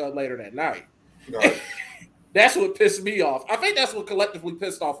showing back up later that night. Right. That's what pissed me off. I think that's what collectively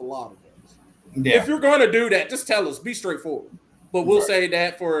pissed off a lot of us. Yeah. If you're going to do that, just tell us. Be straightforward. But we'll say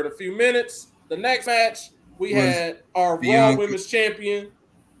that for a few minutes. The next match, we had our Raw Women's Champion.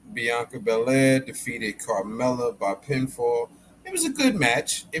 Bianca Belair defeated Carmella by pinfall. It was a good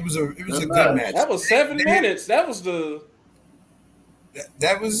match. It was a good match. That was 7 minutes. That was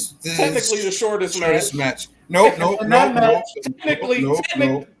technically the shortest match. No. Technically,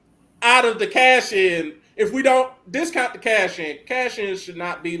 out of the cash in, if we don't discount the cash in should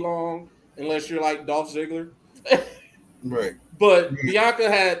not be long unless you're like Dolph Ziggler. Right. But Bianca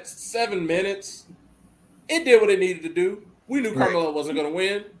had 7 minutes. It did what it needed to do. We knew Carmella wasn't going to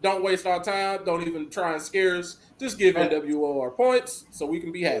win. Don't waste our time. Don't even try and scare us. Just give NWO our points so we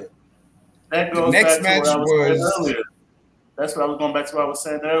can be happy. That goes back to what I was saying earlier. That's what I was going back to what I was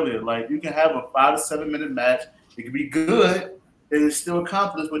saying earlier. Like, you can have a 5 to 7 minute match. It can be good, and it still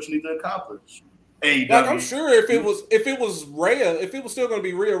accomplish what you need to accomplish. Like, I'm sure if it was still going to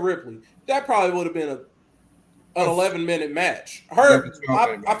be Rhea Ripley, that probably would have been an 11-minute match.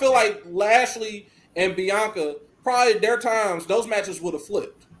 I feel like Lashley and Bianca, probably those matches would have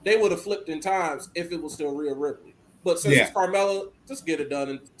flipped. They would have flipped in times if it was still Rhea Ripley. But since it's Carmella, just get it done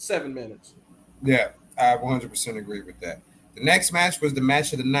in 7 minutes. Yeah, I 100% agree with that. The next match was the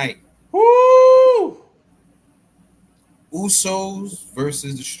match of the night. Woo! Usos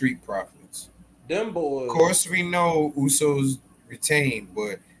versus the Street Profits. Them boys. Of course, we know Usos retained,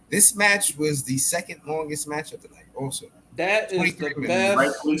 but this match was the second longest match of the night. Also, that is the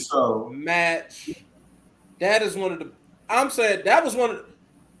best match. That is one of the. I'm saying that was one of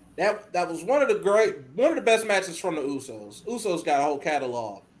the best matches from the Usos. Usos got a whole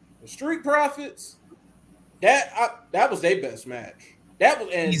catalog. The Street Profits. That was their best match. That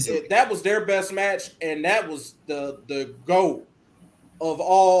was their best match, and that was the GOAT of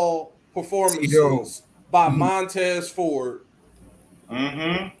all performances by Montez Ford.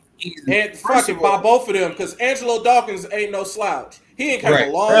 Mm-hmm. And fucking by both of them, because Angelo Dawkins ain't no slouch. He ain't come a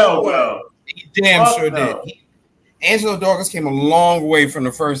long way. He damn sure did. Angelo Dawkins came a long way from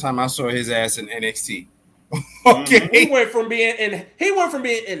the first time I saw his ass in NXT. Okay, he went from being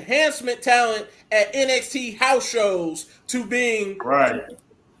enhancement talent at NXT house shows to being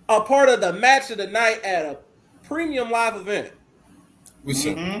a part of the match of the night at a premium live event.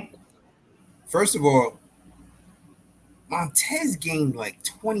 Listen, first of all, Montez gained like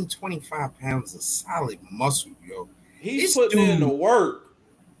 20-25 pounds of solid muscle, yo. He's putting in the work.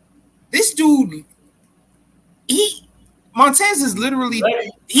 This dude, Montez is literally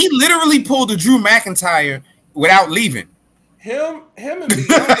pulled a Drew McIntyre without leaving. Him and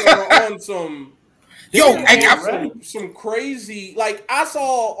Bianca are on some some crazy, like I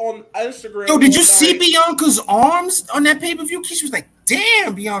saw on Instagram. Yo, did you see Bianca's arms on that pay-per-view? She was like,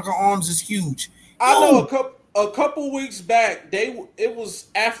 damn, Bianca's arms is huge. I know a couple weeks back, it was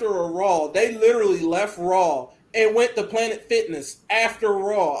after a Raw. They literally left Raw and went to Planet Fitness after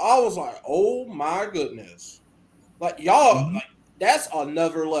Raw. I was like, oh my goodness. Like, y'all, like, that's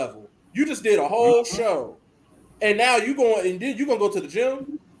another level. You just did a whole show. And now you're gonna go to the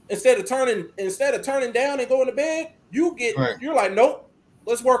gym instead of turning down and going to bed. You're like, nope,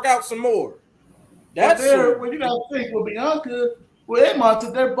 let's work out some more. That's when you gotta think with Bianca, with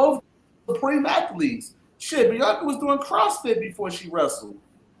Edmonton, they're both supreme athletes. Shit, Bianca was doing CrossFit before she wrestled,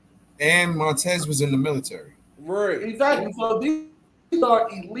 and Montez was in the military. Right, exactly. So these are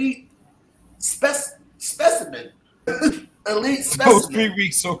elite specimen. Elite specimen. Those 3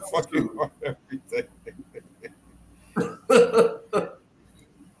 weeks so fucking hard every day.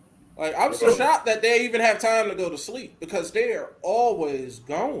 Like, I'm so shocked that they even have time to go to sleep because they are always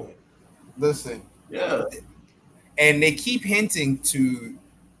going. Listen, yeah, and they keep hinting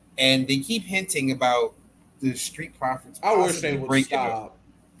about the Street Profits. I wish they would stop.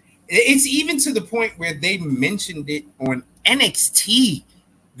 It's even to the point where they mentioned it on NXT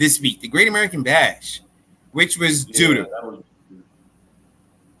this week, the Great American Bash, which was doo-doo.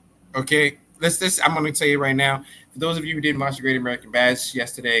 Okay, I'm going to tell you right now. For those of you who didn't watch the Great American Bash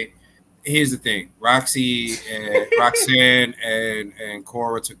yesterday, here's the thing: Roxanne and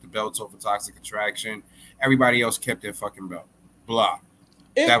Cora took the belts off of Toxic Attraction. Everybody else kept their fucking belt. Blah.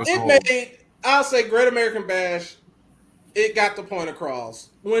 I'll say Great American Bash. It got the point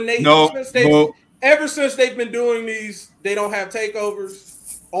across ever since they've been doing these. They don't have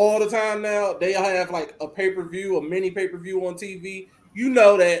takeovers all the time now. They have like a pay-per-view, a mini pay-per-view on TV. You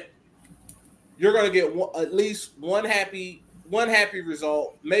know that you're gonna get at least one happy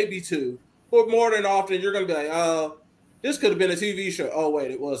result, maybe two, but more than often you're gonna be like, this could have been a TV show. Oh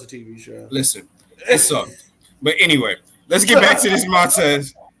wait, it was a TV show. Listen, it sucked. But anyway, let's get back to this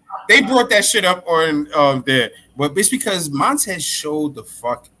Montez. They brought that shit up on there, but it's because Montez showed the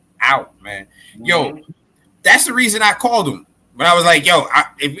fuck out, man. Yo, that's the reason I called him. But I was like, yo,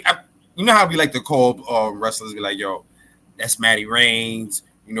 you know how we like to call wrestlers, be like, yo, that's Matty Reigns,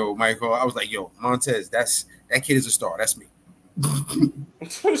 you know, Michael. I was like, yo, Montez, that kid is a star. That's me.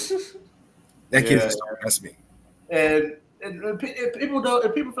 That kid is a star. That's me. And people fail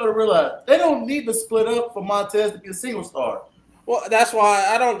to realize they don't need to split up for Montez to be a single star. Well, that's why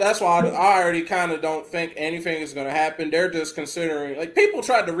I already kind of don't think anything is going to happen. They're just considering, like, people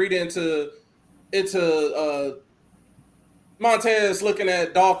tried to read into Montez looking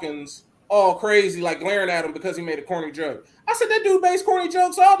at Dawkins all crazy, like glaring at him because he made a corny joke. I said that dude makes corny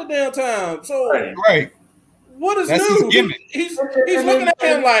jokes all the damn time. So right. What is new? He's looking at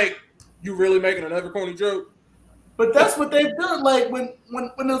him like, you really making another corny joke? But that's what they've done. Like when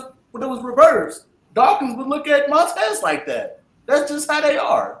it was reversed, Dawkins would look at Montez like that. That's just how they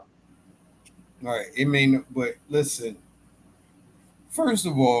are. All right. But listen. First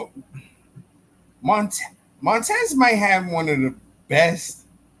of all, Montez might have one of the best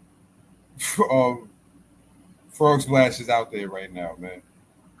frog splashes out there right now, man.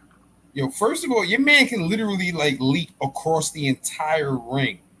 Yo, first of all, your man can literally like leap across the entire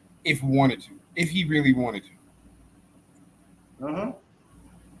ring if he really wanted to.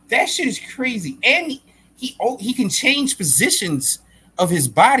 That shit is crazy, and he can change positions of his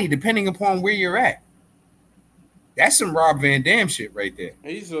body depending upon where you're at. That's some Rob Van Dam shit right there.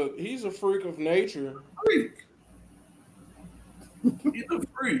 He's a freak of nature. He's a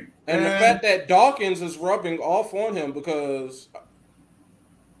freak. And the fact that Dawkins is rubbing off on him the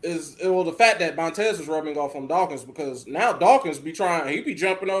fact that Montez is rubbing off on Dawkins, because now Dawkins he be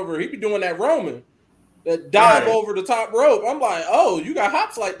jumping over, he be doing that Roman, that dive over the top rope. I'm like, oh, you got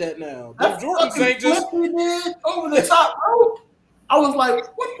hops like that now. That Jordan's ain't just he did over the top rope. I was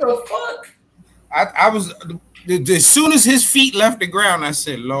like, what the fuck? I was, as soon as his feet left the ground, I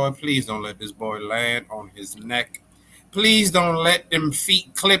said, Lord, please don't let this boy land on his neck. Please don't let them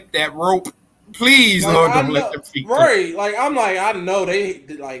feet clip that rope. Please, like, Lord, don't let them feet clip. Right. Like, I'm like, I know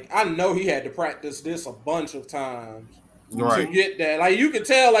he had to practice this a bunch of times to get that. Like, you could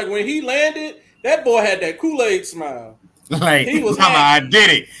tell, like, when he landed, that boy had that Kool-Aid smile. Like, he was Mama, I did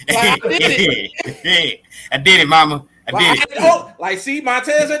it. Like, I did it. I did it, Mama. I did it. Like, see,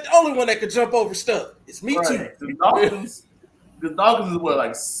 Montez ain't the only one that could jump over stuff. It's me too. The Dawkins is what,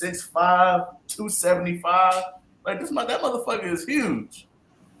 like 6'5", 275? Like, that motherfucker is huge.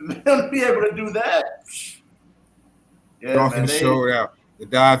 To be able to do that. Yeah, Dawkins showed out the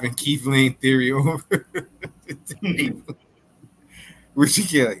dive and Keith Lee theory over. Which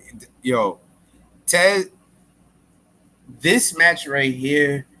yo, Ted, this match right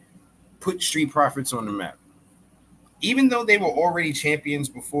here put Street Profits on the map. Even though they were already champions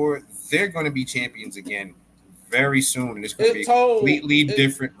before, they're going to be champions again very soon, and it's going to be a completely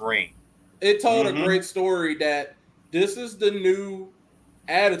different reign. It told a great story that this is the new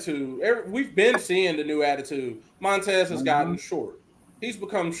attitude. We've been seeing the new attitude. Montez has gotten short. He's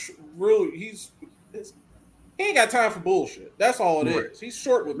become he ain't got time for bullshit. That's all it is. He's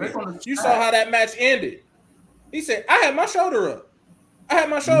short with me. You saw how that match ended. He said, I had my shoulder up.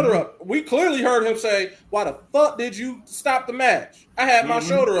 We clearly heard him say, why the fuck did you stop the match? I had my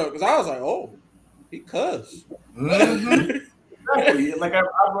shoulder up, because I was like, oh, he cussed. Exactly. Like I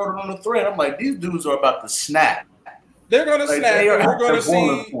wrote it on the thread. I'm like, these dudes are about to snap. They're going to snap. We're going to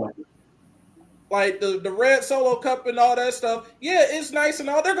see like the Red Solo Cup and all that stuff. Yeah, it's nice and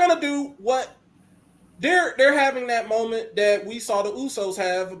all. They're going to do what they're having that moment that we saw the Usos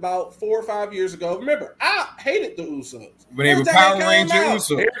have about 4 or 5 years ago. Remember, I hated the Usos. When they were Power Ranger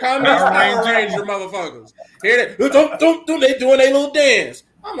Usos. Here come the Power Ranger motherfuckers. Here they doing their little dance.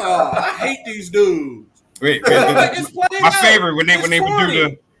 I'm like, I hate these dudes. Wait, my favorite when they would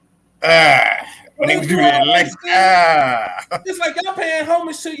do It's like y'all paying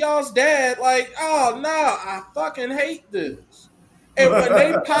homage to y'all's dad. Like, oh no, I fucking hate this. And when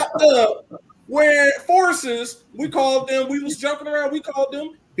they popped up wearing forces, we was joking around, we called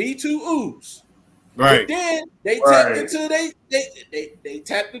them B2 Oops. Right. But then they tapped into they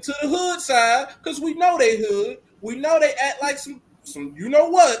tapped into the hood side, because we know they hood. We know they act like some you know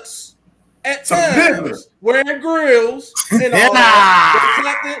what's at times wearing grills and all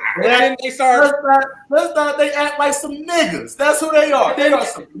that. And then they start. Let's not. They act like some niggas. That's who they are. They are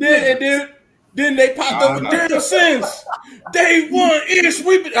some niggas. Then they popped up with their since day one.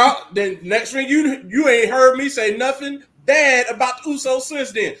 Then next thing you ain't heard me say nothing bad about the Usos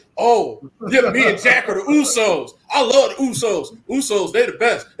since then. Oh, yeah, me and Jack are the Usos. I love the Usos. Usos, they the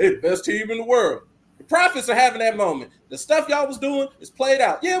best. They the best team in the world. The Profits are having that moment. The stuff y'all was doing is played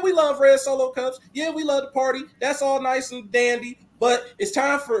out. Yeah, we love Red Solo Cups. Yeah, we love the party. That's all nice and dandy. But it's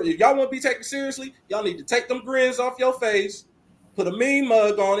time for, if y'all want to be taken seriously, y'all need to take them grins off your face put a mean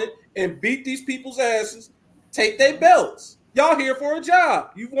mug on it, and beat these people's asses, take their belts. Y'all here for a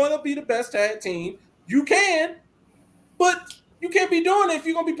job. You want to be the best tag team. You can, but you can't be doing it if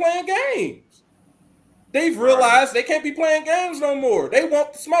you're going to be playing games. They've realized they can't be playing games no more. They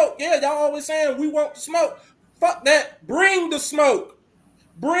want the smoke. Yeah, y'all always saying we want the smoke. Fuck that. Bring the smoke.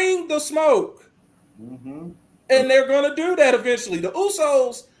 Bring the smoke. Mm-hmm. And they're going to do that eventually. The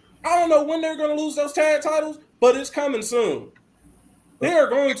Usos, I don't know when they're going to lose those tag titles, but it's coming soon. They are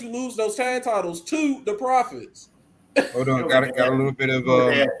going to lose those tag titles to the Profits. Hold on, got a little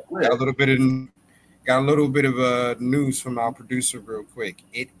bit of news from our producer real quick.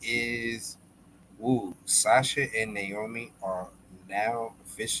 It is Sasha and Naomi are now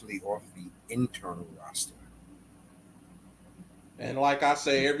officially off the internal roster. And like I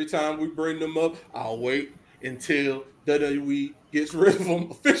say, every time we bring them up, I'll wait until WWE gets rid of them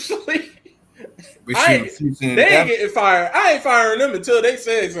officially. They ain't getting fired. I ain't firing them until they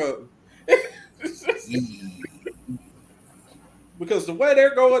say something. Because the way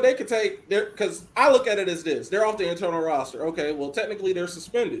they're going, they could take because I look at it as this: they're off the internal roster. Okay, well, technically they're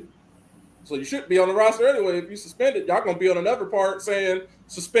suspended, so you shouldn't be on the roster anyway. If you suspended, y'all gonna be on another part saying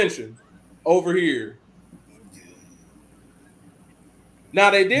suspension over here. Now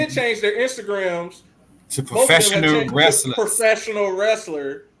they did change their Instagrams to professional wrestler. Professional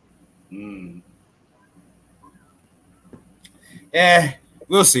wrestler. Yeah,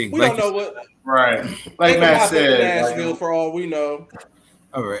 we'll see. We don't know what. Right, like Matt said, Nashville for all we know.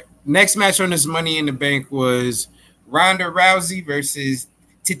 All right. Next match on this Money in the Bank was Ronda Rousey versus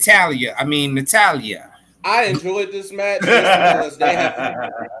Natalia. I enjoyed this match because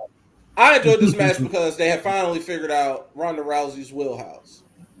they have finally figured out Ronda Rousey's wheelhouse.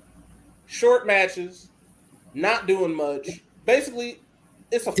 Short matches, not doing much. Basically,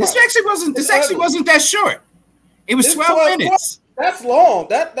 it's a fight. This actually wasn't that short. It was 12 minutes. That's long.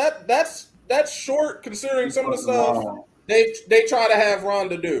 That's short considering some of the stuff they try to have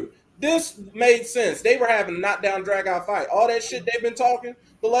Ronda do. This made sense. They were having a knockdown, drag out fight. All that shit they've been talking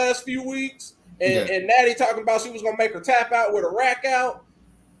the last few weeks, and Natty talking about she was gonna make her tap out with a rack out.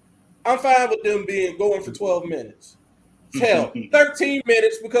 I'm fine with them going for 12 minutes. Hell, 13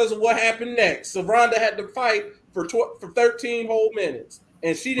 minutes because of what happened next. So Ronda had to fight for 13 whole minutes,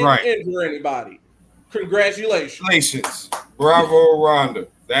 and she didn't injure anybody. Congratulations. Bravo, Ronda.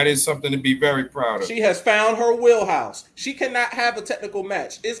 That is something to be very proud of. She has found her wheelhouse. She cannot have a technical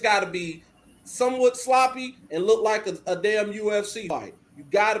match. It's got to be somewhat sloppy and look like a damn UFC fight. You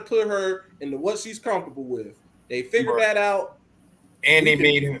got to put her into what she's comfortable with. They figured that out. And they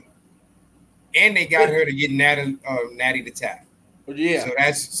made her. And they got her to get Natty to tap. Yeah.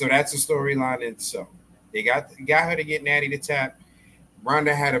 So that's a storyline in itself. They got her to get Natty to tap.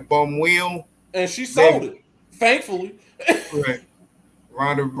 Ronda had a bum wheel. And she sold it, thankfully. Right.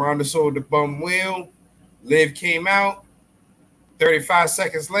 Ronda sold the bum wheel. Liv came out. 35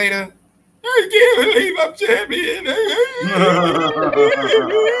 seconds later, I can't believe I'm champion.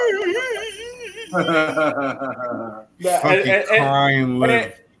 Crying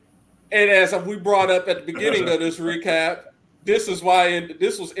Liv. And as we brought up at the beginning of this recap, this is why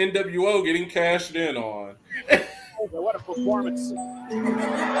this was NWO getting cashed in on. What a performance. Oh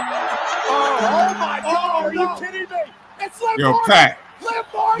my God, are you kidding me? It's Liv Morgan. Pat. Liv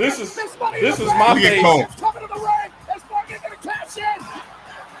Morgan. This is my face. It's coming to the ring. Is Morgan going to cash in?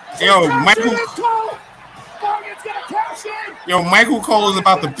 Michael Morgan's going to cash in. Michael Cole is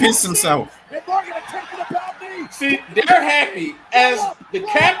about to piss himself. Is Morgan going to take it about me? See, they're happy. As the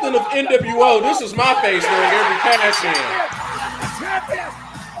captain of NWO, this is my face during every cash in. Champion.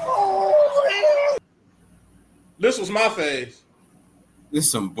 This was my face. This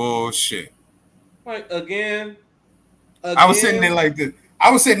is some bullshit. Like, again. I was sitting there like this.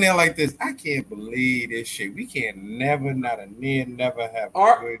 I can't believe this shit. We can't never have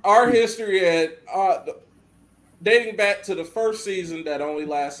our history at dating back to the first season that only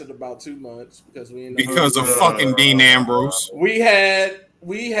lasted about 2 months because of fucking Dean Ambrose. We had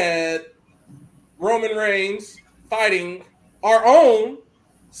Roman Reigns fighting our own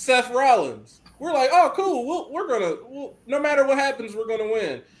Seth Rollins. We're like, oh, cool. We're gonna no matter what happens, we're gonna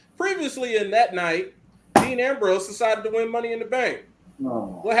win. Previously in that night, Dean Ambrose decided to win Money in the Bank.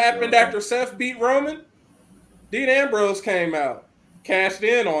 What happened after Seth beat Roman? Dean Ambrose came out, cashed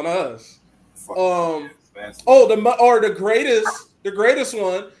in on us. The greatest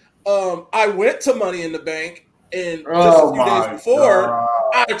one. I went to Money in the Bank, and just a few days before,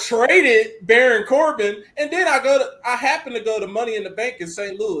 I traded Baron Corbin, and then I happened to go to Money in the Bank in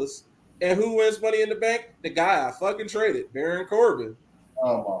St. Louis. And who wins Money in the Bank? The guy I fucking traded, Baron Corbin.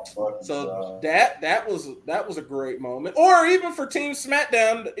 Oh my fucking So God. that was a great moment. Or even for Team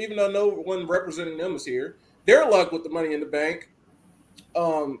SmackDown, even though no one representing them is here, their luck with the Money in the Bank.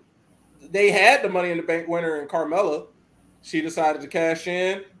 They had the Money in the Bank winner in Carmella. She decided to cash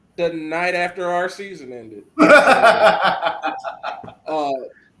in the night after our season ended. The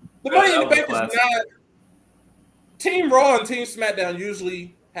Money in the Bank is not. Team Raw and Team SmackDown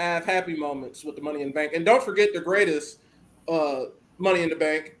usually have happy moments with the Money in the Bank, and don't forget the greatest Money in the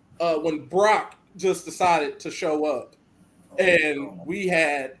Bank when Brock just decided to show up, and we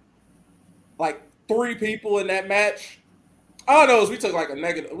had like 3 people in that match. All I know is we took like a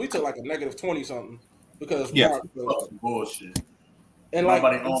negative 20 something because Brock bullshit. And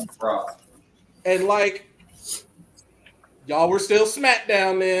nobody owns Brock. And like y'all were still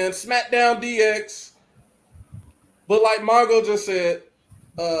SmackDown, man. SmackDown DX. But like Margo just said,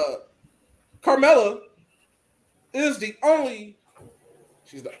 Carmella is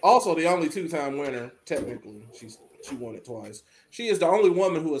she's also the only 2-time winner, technically. She won it twice. She is the only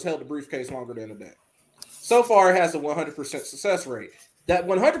woman who has held the briefcase longer than a day. So far, it has a 100% success rate. That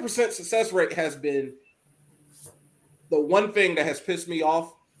 100% success rate has been the one thing that has pissed me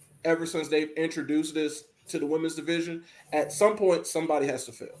off ever since they've introduced this to the women's division. At some point, somebody has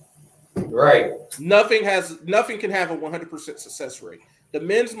to fail. Right. Nothing can have a 100% success rate. The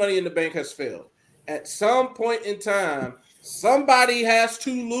men's Money in the Bank has failed. At some point in time, somebody has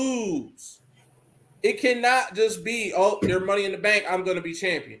to lose. It cannot just be, their Money in the Bank, I'm going to be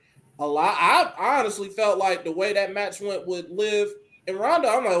champion. I honestly felt like the way that match went with Liv and Ronda,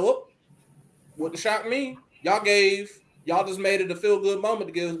 I'm like, whoop, wouldn't shock me. Y'all just made it a feel-good moment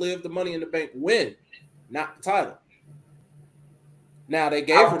to give Liv the Money in the Bank win, not the title. Now they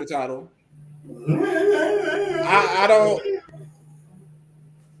gave her the title. I don't.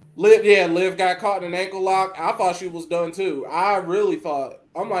 Liv got caught in an ankle lock. I thought she was done too. I really thought.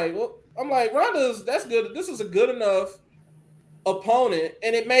 I'm like, Ronda's that's good. This is a good enough opponent,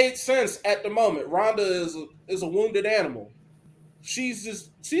 and it made sense at the moment. Ronda is a wounded animal. She's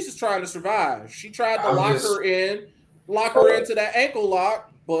just trying to survive. She tried to lock her into that ankle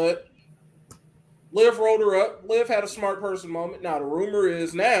lock, but Liv rolled her up. Liv had a smart person moment. Now, the rumor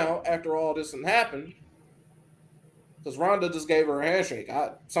is now, after all this had happened, because Ronda just gave her a handshake.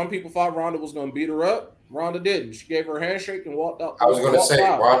 Some people thought Ronda was going to beat her up. Ronda didn't. She gave her a handshake and walked out. I was going to say,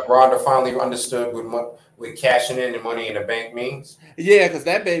 Ronda finally understood what cashing in the Money in the Bank means. Yeah, because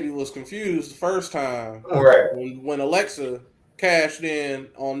that baby was confused the first time. Right. When Alexa cashed in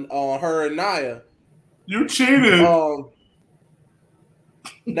on her and Nia. You cheated.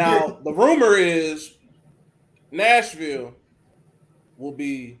 Now, the rumor is Nashville will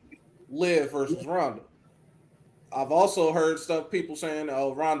be Liv versus Ronda. I've also heard people saying,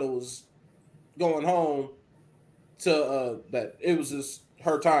 Ronda was going home to that it was just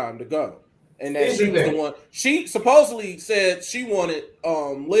her time to go. And that she was the one. She supposedly said she wanted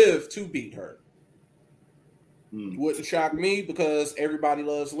Liv to beat her. Wouldn't shock me because everybody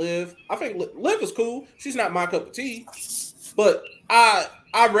loves Liv. I think Liv is cool. She's not my cup of tea. But I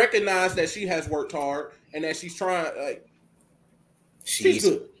recognize that she has worked hard and that she's trying. Like, she's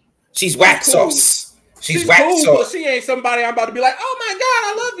good. She's wax sauce. She's wax cool, sauce. But she ain't somebody I'm about to be like, oh my God,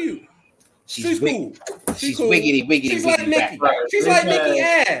 I love you. She's cool. She's cool. wiggity. She's like Nikki. She's like Nikki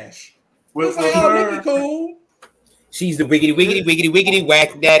Ash. It's like, Nikki cool. She's the wiggity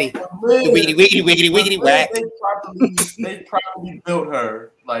whack daddy. The wiggity whack. They properly built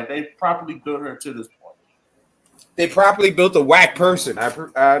her. Like, they properly built her to this point. They properly built a whack person.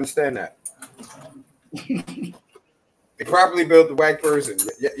 I understand that. They properly built the whack person.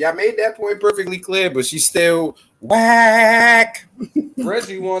 Y'all made that point perfectly clear, but she's still whack.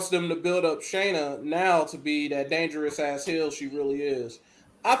 Reggie wants them to build up Shayna now to be that dangerous ass heel she really is.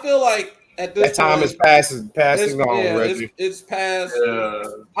 I feel like at this time point, is passing on, Reggie. It's past. Yeah.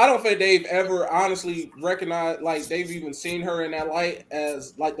 I don't think they've ever honestly recognized, like, they've even seen her in that light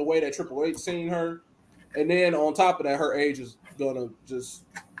as like the way that Triple H seen her. And then on top of that, her age is gonna just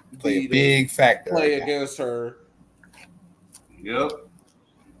play a big factor. Play against her. Yep.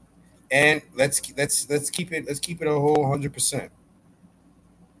 And let's keep it a whole 100%.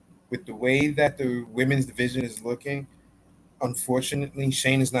 With the way that the women's division is looking, unfortunately,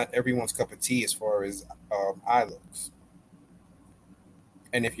 Shane is not everyone's cup of tea as far as eye looks.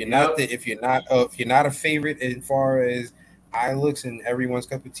 And if you're not a favorite as far as eye looks and everyone's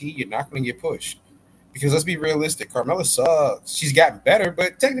cup of tea, you're not going to get pushed. Because let's be realistic, Carmella sucks. She's gotten better,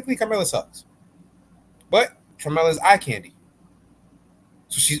 but technically Carmella sucks. But Carmella's eye candy.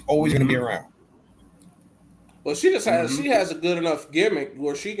 So she's always going to be around. Well, she has a good enough gimmick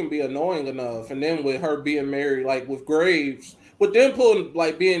where she can be annoying enough. And then with her being married, like with Graves, With them pulling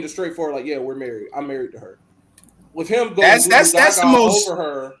like being the straightforward, like, yeah, we're married. I'm married to her. With him going that's the most over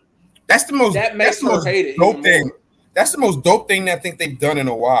her, that makes her hate it even thing. more. That's the most dope thing that I think they've done in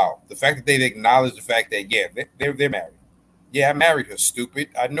a while. The fact that they've acknowledged the fact that they're married. Yeah, I married her. Stupid.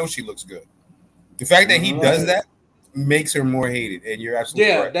 I know she looks good. The fact that he does that makes her more hated, and you're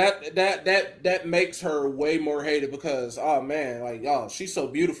absolutely right. That makes her way more hated because oh man, like she's so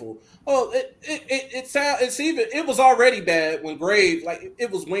beautiful. Oh, it was already bad when Graves, like it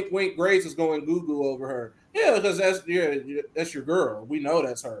was wink Graves was going goo over her. Yeah, because that's your girl. We know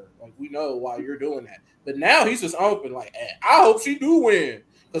that's her. Like we know why you're doing that. But now he's just open. Like I hope she do win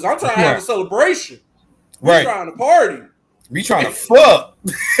because I'm trying to have a celebration. We're trying to party. We trying to fuck.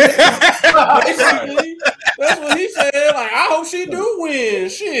 Basically, that's what he said. Like, I hope she do win.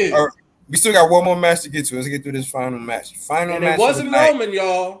 Shit. Right, we still got one more match to get to. Let's get through this final match. It wasn't Roman,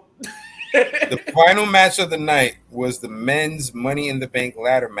 y'all. The final match of the night was the men's Money in the Bank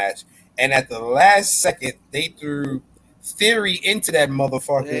ladder match. And at the last second, they threw Theory into that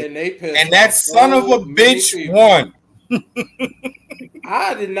motherfucker. And that son of a bitch won.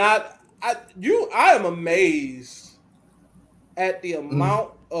 I did not. I am amazed at the amount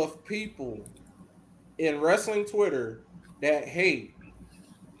of people in wrestling Twitter that hate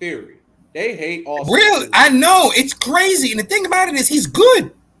Theory. They hate Austin. Really? I know. It's crazy. And the thing about it is he's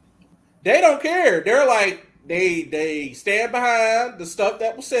good. They don't care. They're like, they stand behind the stuff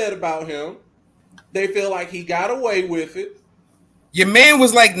that was said about him. They feel like he got away with it. Your man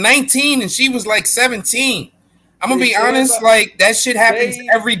was like 19 and she was like 17. I'm going to be honest. Like, that shit happens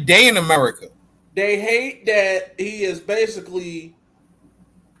every day in America. They hate that he is basically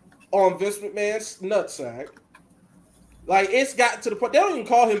on Vince McMahon's nutsack. Like, it's gotten to the point, they don't even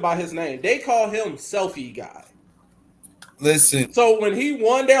call him by his name. They call him Selfie Guy. Listen. So when he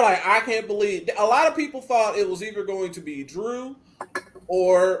won, they're like, I can't believe. A lot of people thought it was either going to be Drew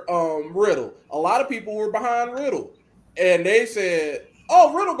or Riddle. A lot of people were behind Riddle. And they said,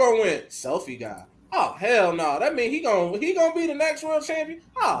 oh, Riddle gonna win. Selfie Guy. Oh, hell no. That means he gonna be the next world champion?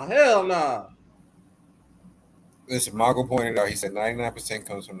 Oh, hell no. Listen, Marco pointed out, he said 99%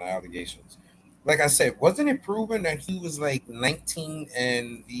 comes from the allegations. Like I said, wasn't it proven that he was like 19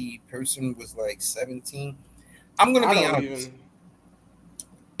 and the person was like 17? I'm going to be honest.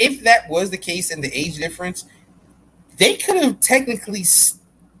 If that was the case and the age difference, they could have technically...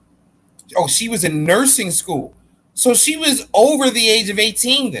 Oh, she was in nursing school. So she was over the age of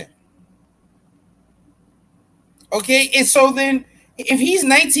 18 then. Okay, and so then if he's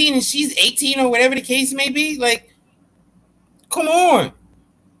 19 and she's 18 or whatever the case may be, like, come on.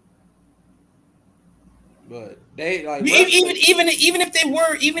 But they like even if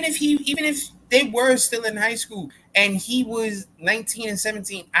they were still in high school and he was 19 and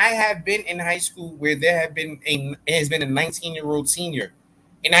 17, I have been in high school where there has been a 19-year-old senior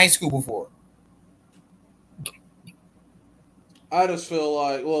in high school before. I just feel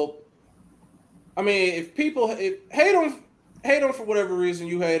like, well, I mean, if people hate him for whatever reason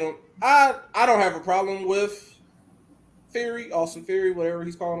you hate him, I don't have a problem with Theory, Austin Theory, whatever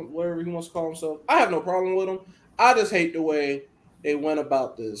he wants to call himself. I have no problem with him. I just hate the way they went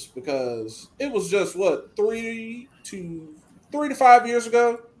about this because it was just 3 to 5 years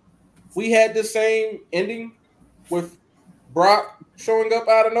ago. We had the same ending with Brock showing up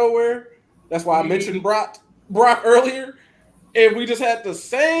out of nowhere. That's why I mentioned Brock earlier. And we just had the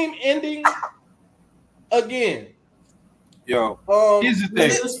same ending again. Yo, here's the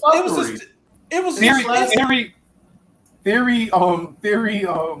thing. It was Theory,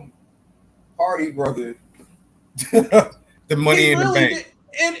 party brother. The Money in the Bank.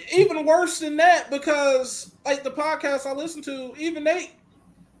 And even worse than that, because like the podcast I listened to, even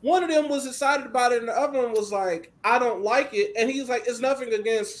one of them was excited about it, and the other one was like, I don't like it. And he's like, it's nothing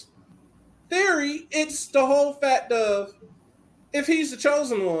against Theory. It's the whole fact of if he's the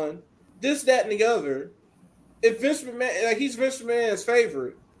chosen one, this, that, and the other. If Vince McMahon, like he's Vince McMahon's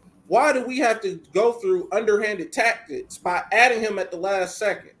favorite, why do we have to go through underhanded tactics by adding him at the last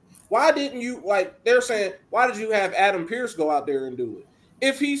second? Why didn't you, like they're saying, why did you have Adam Pearce go out there and do it?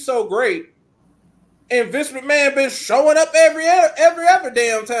 If he's so great, and Vince McMahon been showing up every other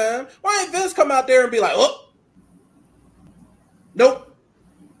damn time, why ain't Vince come out there and be like, oh, nope,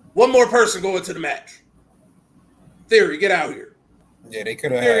 one more person going to the match. Theory, get out here. Yeah, they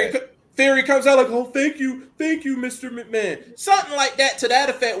could have Theory comes out like, oh, thank you, Mr. McMahon. Something like that to that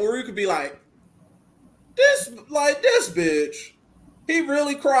effect where you could be like, this bitch, he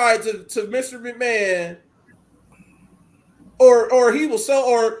really cried to Mr. McMahon. Or he was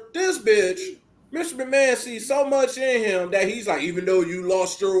or this bitch, Mr. McMahon sees so much in him that he's like, even though you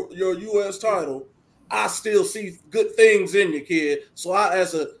lost your U.S. title, I still see good things in you, kid. So I,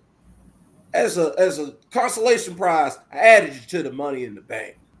 as a consolation prize, I added you to the Money in the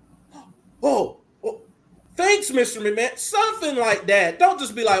Bank. Oh, thanks, Mr. McMahon. Something like that. Don't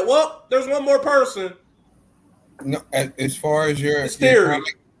just be like, well, there's one more person. No, as far as your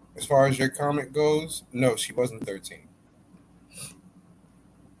comment goes, no, she wasn't 13.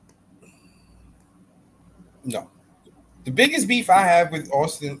 No. The biggest beef I have with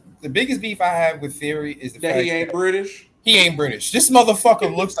Austin, the biggest beef I have with Theory is the that fact he ain't British. He ain't British. This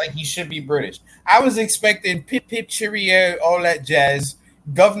motherfucker looks like he should be British. I was expecting pip pip cheerio, all that jazz,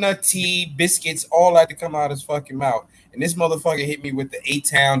 Governor T, biscuits, all that to come out his fucking mouth. And this motherfucker hit me with the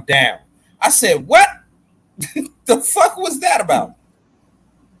A-Town down. I said, what? The fuck was that about?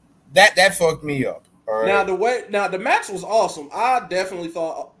 That fucked me up. All right? Now the match was awesome. I definitely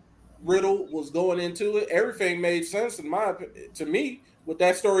thought Riddle was going into it. Everything made sense to me with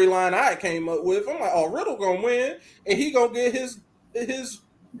that storyline I came up with. I'm like, oh, Riddle gonna win, and he gonna get his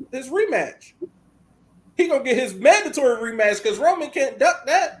rematch. He gonna get his mandatory rematch because Roman can't duck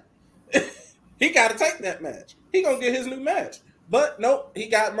that. He got to take that match. He gonna get his new match. But nope, he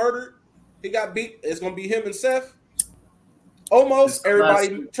got murdered. He got beat. It's gonna be him and Seth. Almost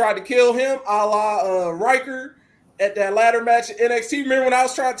everybody tried to kill him, a la Riker at that ladder match at NXT. Remember when I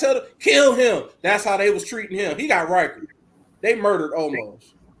was trying to tell them, kill him? That's how they was treating him. He got Riker. They murdered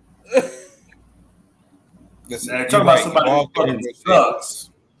Almost. Listen, talk about somebody who fucking sucks.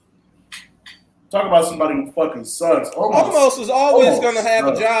 Talk about somebody who fucking sucks. Almost is always going to have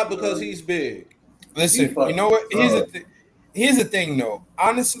a job because he's big. Listen, you know what? Here's the thing, though.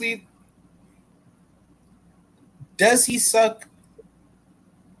 Honestly, does he suck?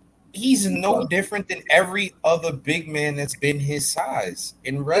 He's no different than every other big man that's been his size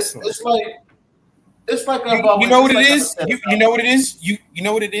in wrestling. It's like you know what it is. You know what it is. You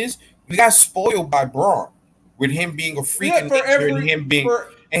know what it is. We got spoiled by Braun with him being a freaking nature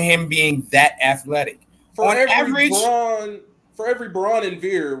and him being that athletic. For every Braun and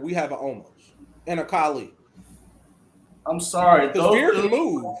Veer, we have an Almost and a Khali. I'm sorry, because Veer can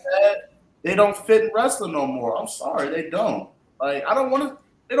move. They don't fit in wrestling no more. I'm sorry, they don't. Like I don't want to.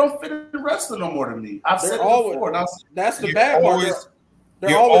 They don't fit in wrestling no more to me. I've said it before. That's the bad part.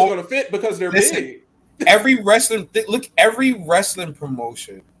 They're always going to fit because they're big. Every wrestling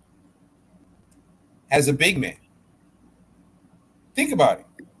promotion has a big man. Think about it.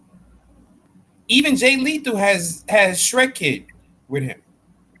 Even Jay Lethal has Shrek Kid with him.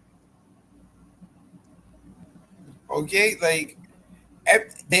 Okay, like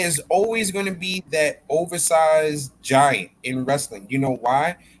there's always going to be that oversized giant in wrestling. You know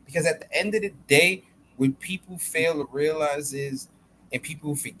why? Because at the end of the day, what people fail to realize is, and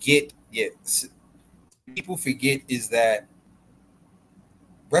people forget is that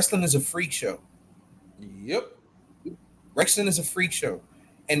wrestling is a freak show. Yep. Wrestling is a freak show.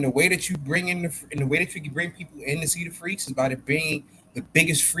 And the way that you bring people in to see the freaks is by being the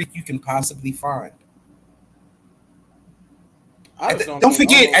biggest freak you can possibly find. Don't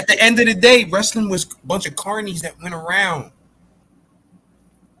forget, at the end of the day, wrestling was a bunch of carnies that went around.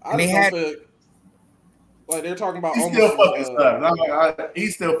 Like they're talking about he still fucking sucks.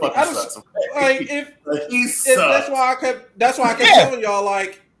 He still fucking sucks. That's why I kept telling y'all,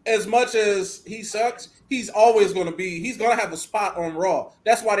 like, as much as he sucks, he's always gonna have a spot on Raw.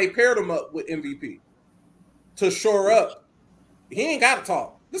 That's why they paired him up with MVP to shore up. He ain't gotta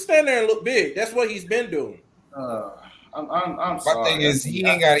talk. Just stand there and look big. That's what he's been doing. I'm sorry. My thing is he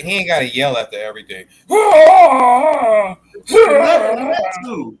ain't got to yell after everything.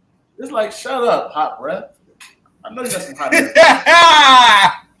 It's like, shut up, hot breath. I know you got some hot breath.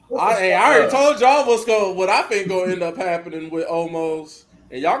 I already told y'all what I think gonna end up happening with Almost,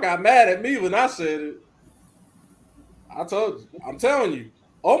 and y'all got mad at me when I said it. I told you. I'm telling you,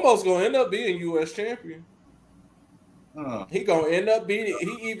 Almost gonna end up being U.S. champion. He gonna end up being.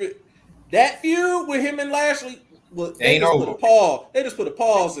 That feud with him and Lashley. Well, they just put a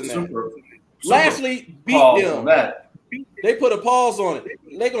pause in that. Lashley beat them. They put a pause on it.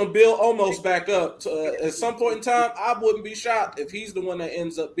 They're going to build Almost back up. At some point in time, I wouldn't be shocked if he's the one that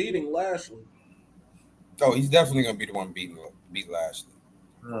ends up beating Lashley. Oh, he's definitely going to be the one beat Lashley.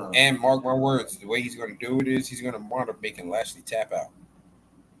 And mark my words, the way he's going to do it is he's going to wind up making Lashley tap out.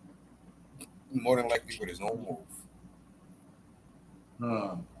 More than likely with his own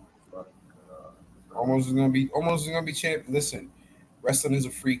move. Almost is gonna be champ. Listen, wrestling is a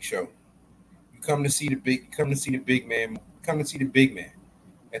freak show. You come to see the big man. Come to see the big man.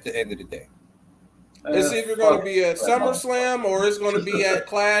 At the end of the day, it's either going to be at SummerSlam or it's going to be at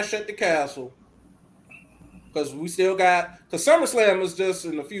Clash at the Castle. Because SummerSlam is just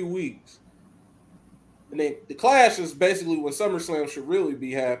in a few weeks. And then the Clash is basically when SummerSlam should really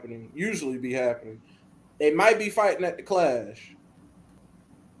be happening, usually be happening. They might be fighting at the Clash.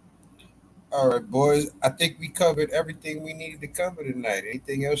 All right, boys. I think we covered everything we needed to cover tonight.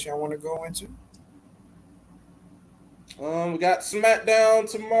 Anything else y'all want to go into? We got SmackDown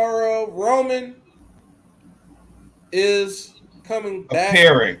tomorrow. Roman is coming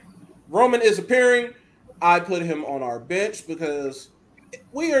back. Roman is appearing. I put him on our bench because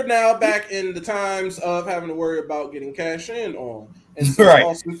we are now back in the times of having to worry about getting cash in on. And so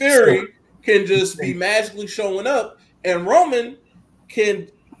Austin Theory can just be magically showing up, and Roman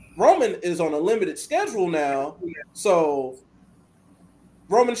is on a limited schedule now. So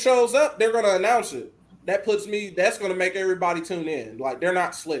Roman shows up, they're gonna announce it. That's gonna make everybody tune in. Like, they're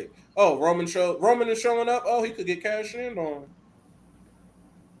not slick. Oh, Roman is showing up. Oh, he could get cash in on.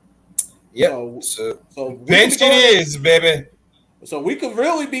 Yeah. So bench it is, baby. So we could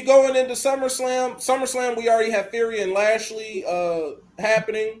really be going into SummerSlam. SummerSlam, we already have Theory and Lashley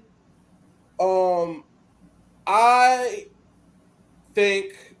happening. I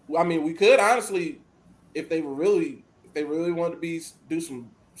think, we could honestly, if they really wanted to do some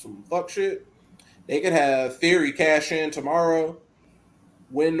fuck shit, they could have Theory cash in tomorrow,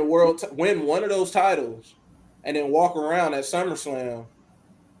 win one of those titles, and then walk around at SummerSlam,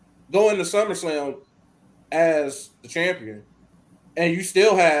 go into SummerSlam as the champion. And you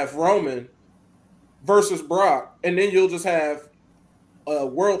still have Roman versus Brock, and then you'll just have a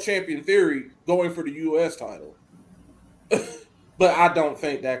world champion Theory going for the U.S. title. But I don't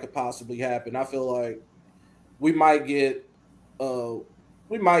think that could possibly happen. I feel like we might get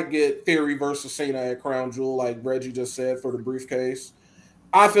Theory versus Cena at Crown Jewel, like Reggie just said, for the briefcase.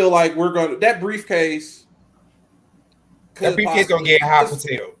 I feel like that briefcase. That briefcase gonna get hot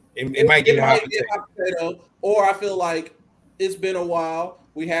potato. It might get hot potato. Or I feel like it's been a while.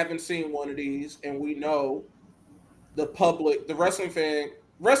 We haven't seen one of these, and we know the public, the wrestling fans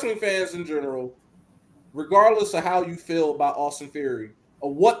in general, regardless of how you feel about Austin Theory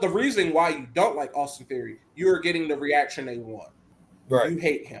or what the reason why you don't like Austin Theory, you are getting the reaction they want. Right. You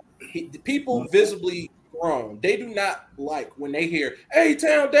hate him. The people visibly groan. They do not like when they hear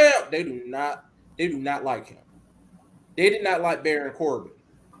 "A-Town down." They do not like him. They did not like Baron Corbin.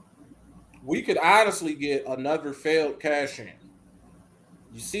 We could honestly get another failed cash in.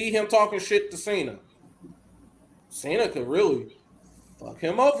 You see him talking shit to Cena. Cena could really fuck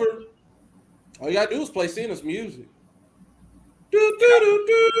him over. All you gotta do is play Cena's music.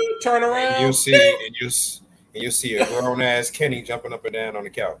 Turn around. And you'll see a grown ass Kenny jumping up and down on the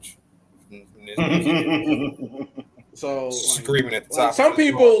couch. So screaming at the top. Some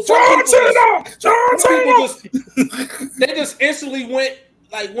people just instantly went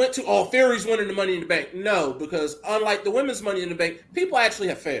to Theory's winning the Money in the Bank. No, because unlike the women's Money in the Bank, people actually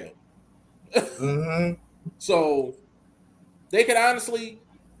have failed. Mm-hmm. So they could honestly,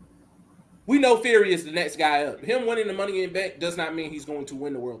 we know Theory is the next guy up. Him winning the Money in the Bank does not mean he's going to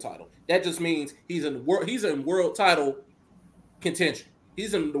win the world title. That just means he's in world title contention.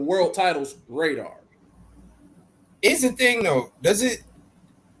 He's in the world title's radar. Is the thing though?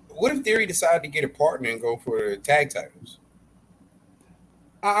 What if Theory decided to get a partner and go for the tag titles?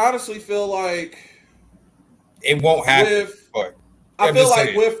 I honestly feel like it won't happen. I feel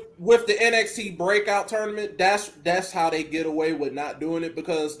like with the NXT breakout tournament, that's how they get away with not doing it,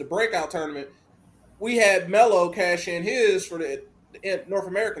 because the breakout tournament, we had Melo cash in his for the North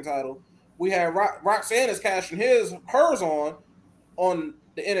American title. We had Roxanne is cashing hers on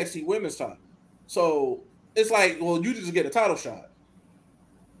the NXT women's title. So it's like, well, you just get a title shot.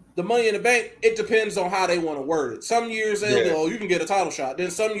 The Money in the Bank, it depends on how they want to word it. Some years they'll go, you can get a title shot. Then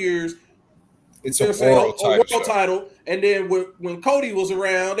some years it's a world title. And then when Cody was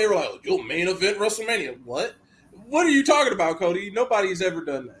around, they were like, you'll main event WrestleMania. What? What are you talking about, Cody? Nobody's ever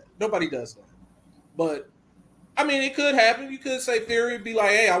done that. Nobody does that. But, it could happen. You could say Theory be like,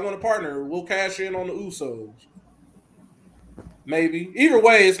 hey, I want a partner. We'll cash in on the Usos. Maybe. Either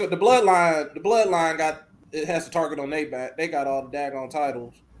way, it's got the bloodline. The bloodline has the target on their back. They got all the daggone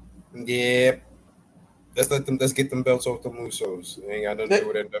titles. Yeah. Let's get them belts off the Usos. They ain't got nothing to do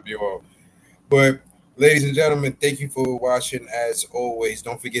with NWO. But ladies and gentlemen, thank you for watching. As always,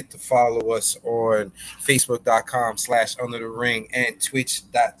 don't forget to follow us on Facebook.com/UnderTheRing and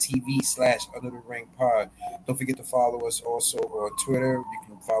Twitch.tv/UnderTheRingPod. Don't forget to follow us also on Twitter. You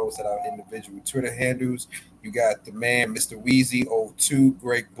can follow us at our individual Twitter handles. You got the man, Mr. Weezy02,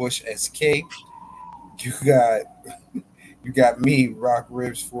 Greg Bush SK. You got me, Rock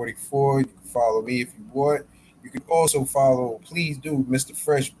Ribs 44. You can follow me if you want. You can also follow, please do, Mr.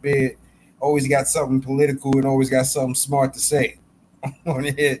 Fresh Beard. Always got something political and always got something smart to say. on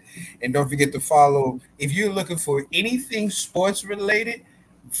it. And don't forget to follow. If you're looking for anything sports related,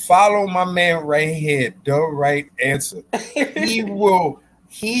 follow my man right here, the right answer.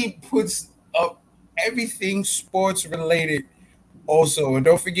 He puts up everything sports related also. And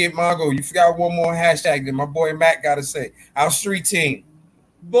don't forget, Mongo, you forgot one more hashtag that my boy Matt got to say. Our street team.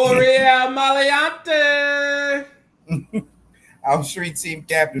 Borea Maleante. Our street team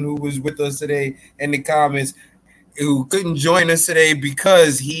captain who was with us today in the comments, who couldn't join us today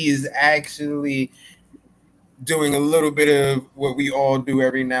because he is actually doing a little bit of what we all do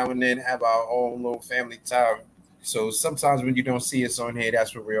every now and then, have our own little family time. So sometimes when you don't see us on here,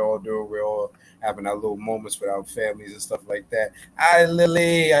 that's what we're all doing. We're all having our little moments with our families and stuff like that. Hi,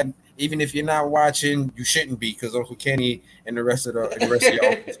 Lily. Even if you're not watching, you shouldn't be, because Uncle Kenny and the rest of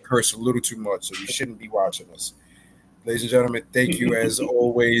y'all curse a little too much, so you shouldn't be watching us. Ladies and gentlemen, thank you as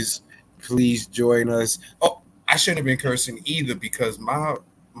always. Please join us. Oh, I shouldn't have been cursing either because my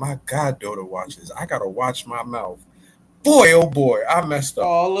goddaughter watches. I gotta watch my mouth. Boy, oh boy, I messed up.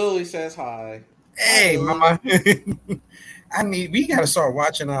 Oh, Lily says hi. Hey, mama. We gotta start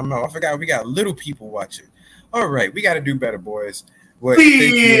watching our mouth. I forgot we got little people watching. All right, we gotta do better, boys. But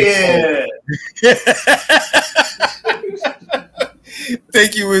Yeah.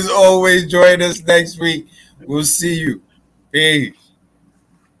 Thank you as always. Join us next week. We'll see you. Peace.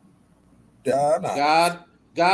 God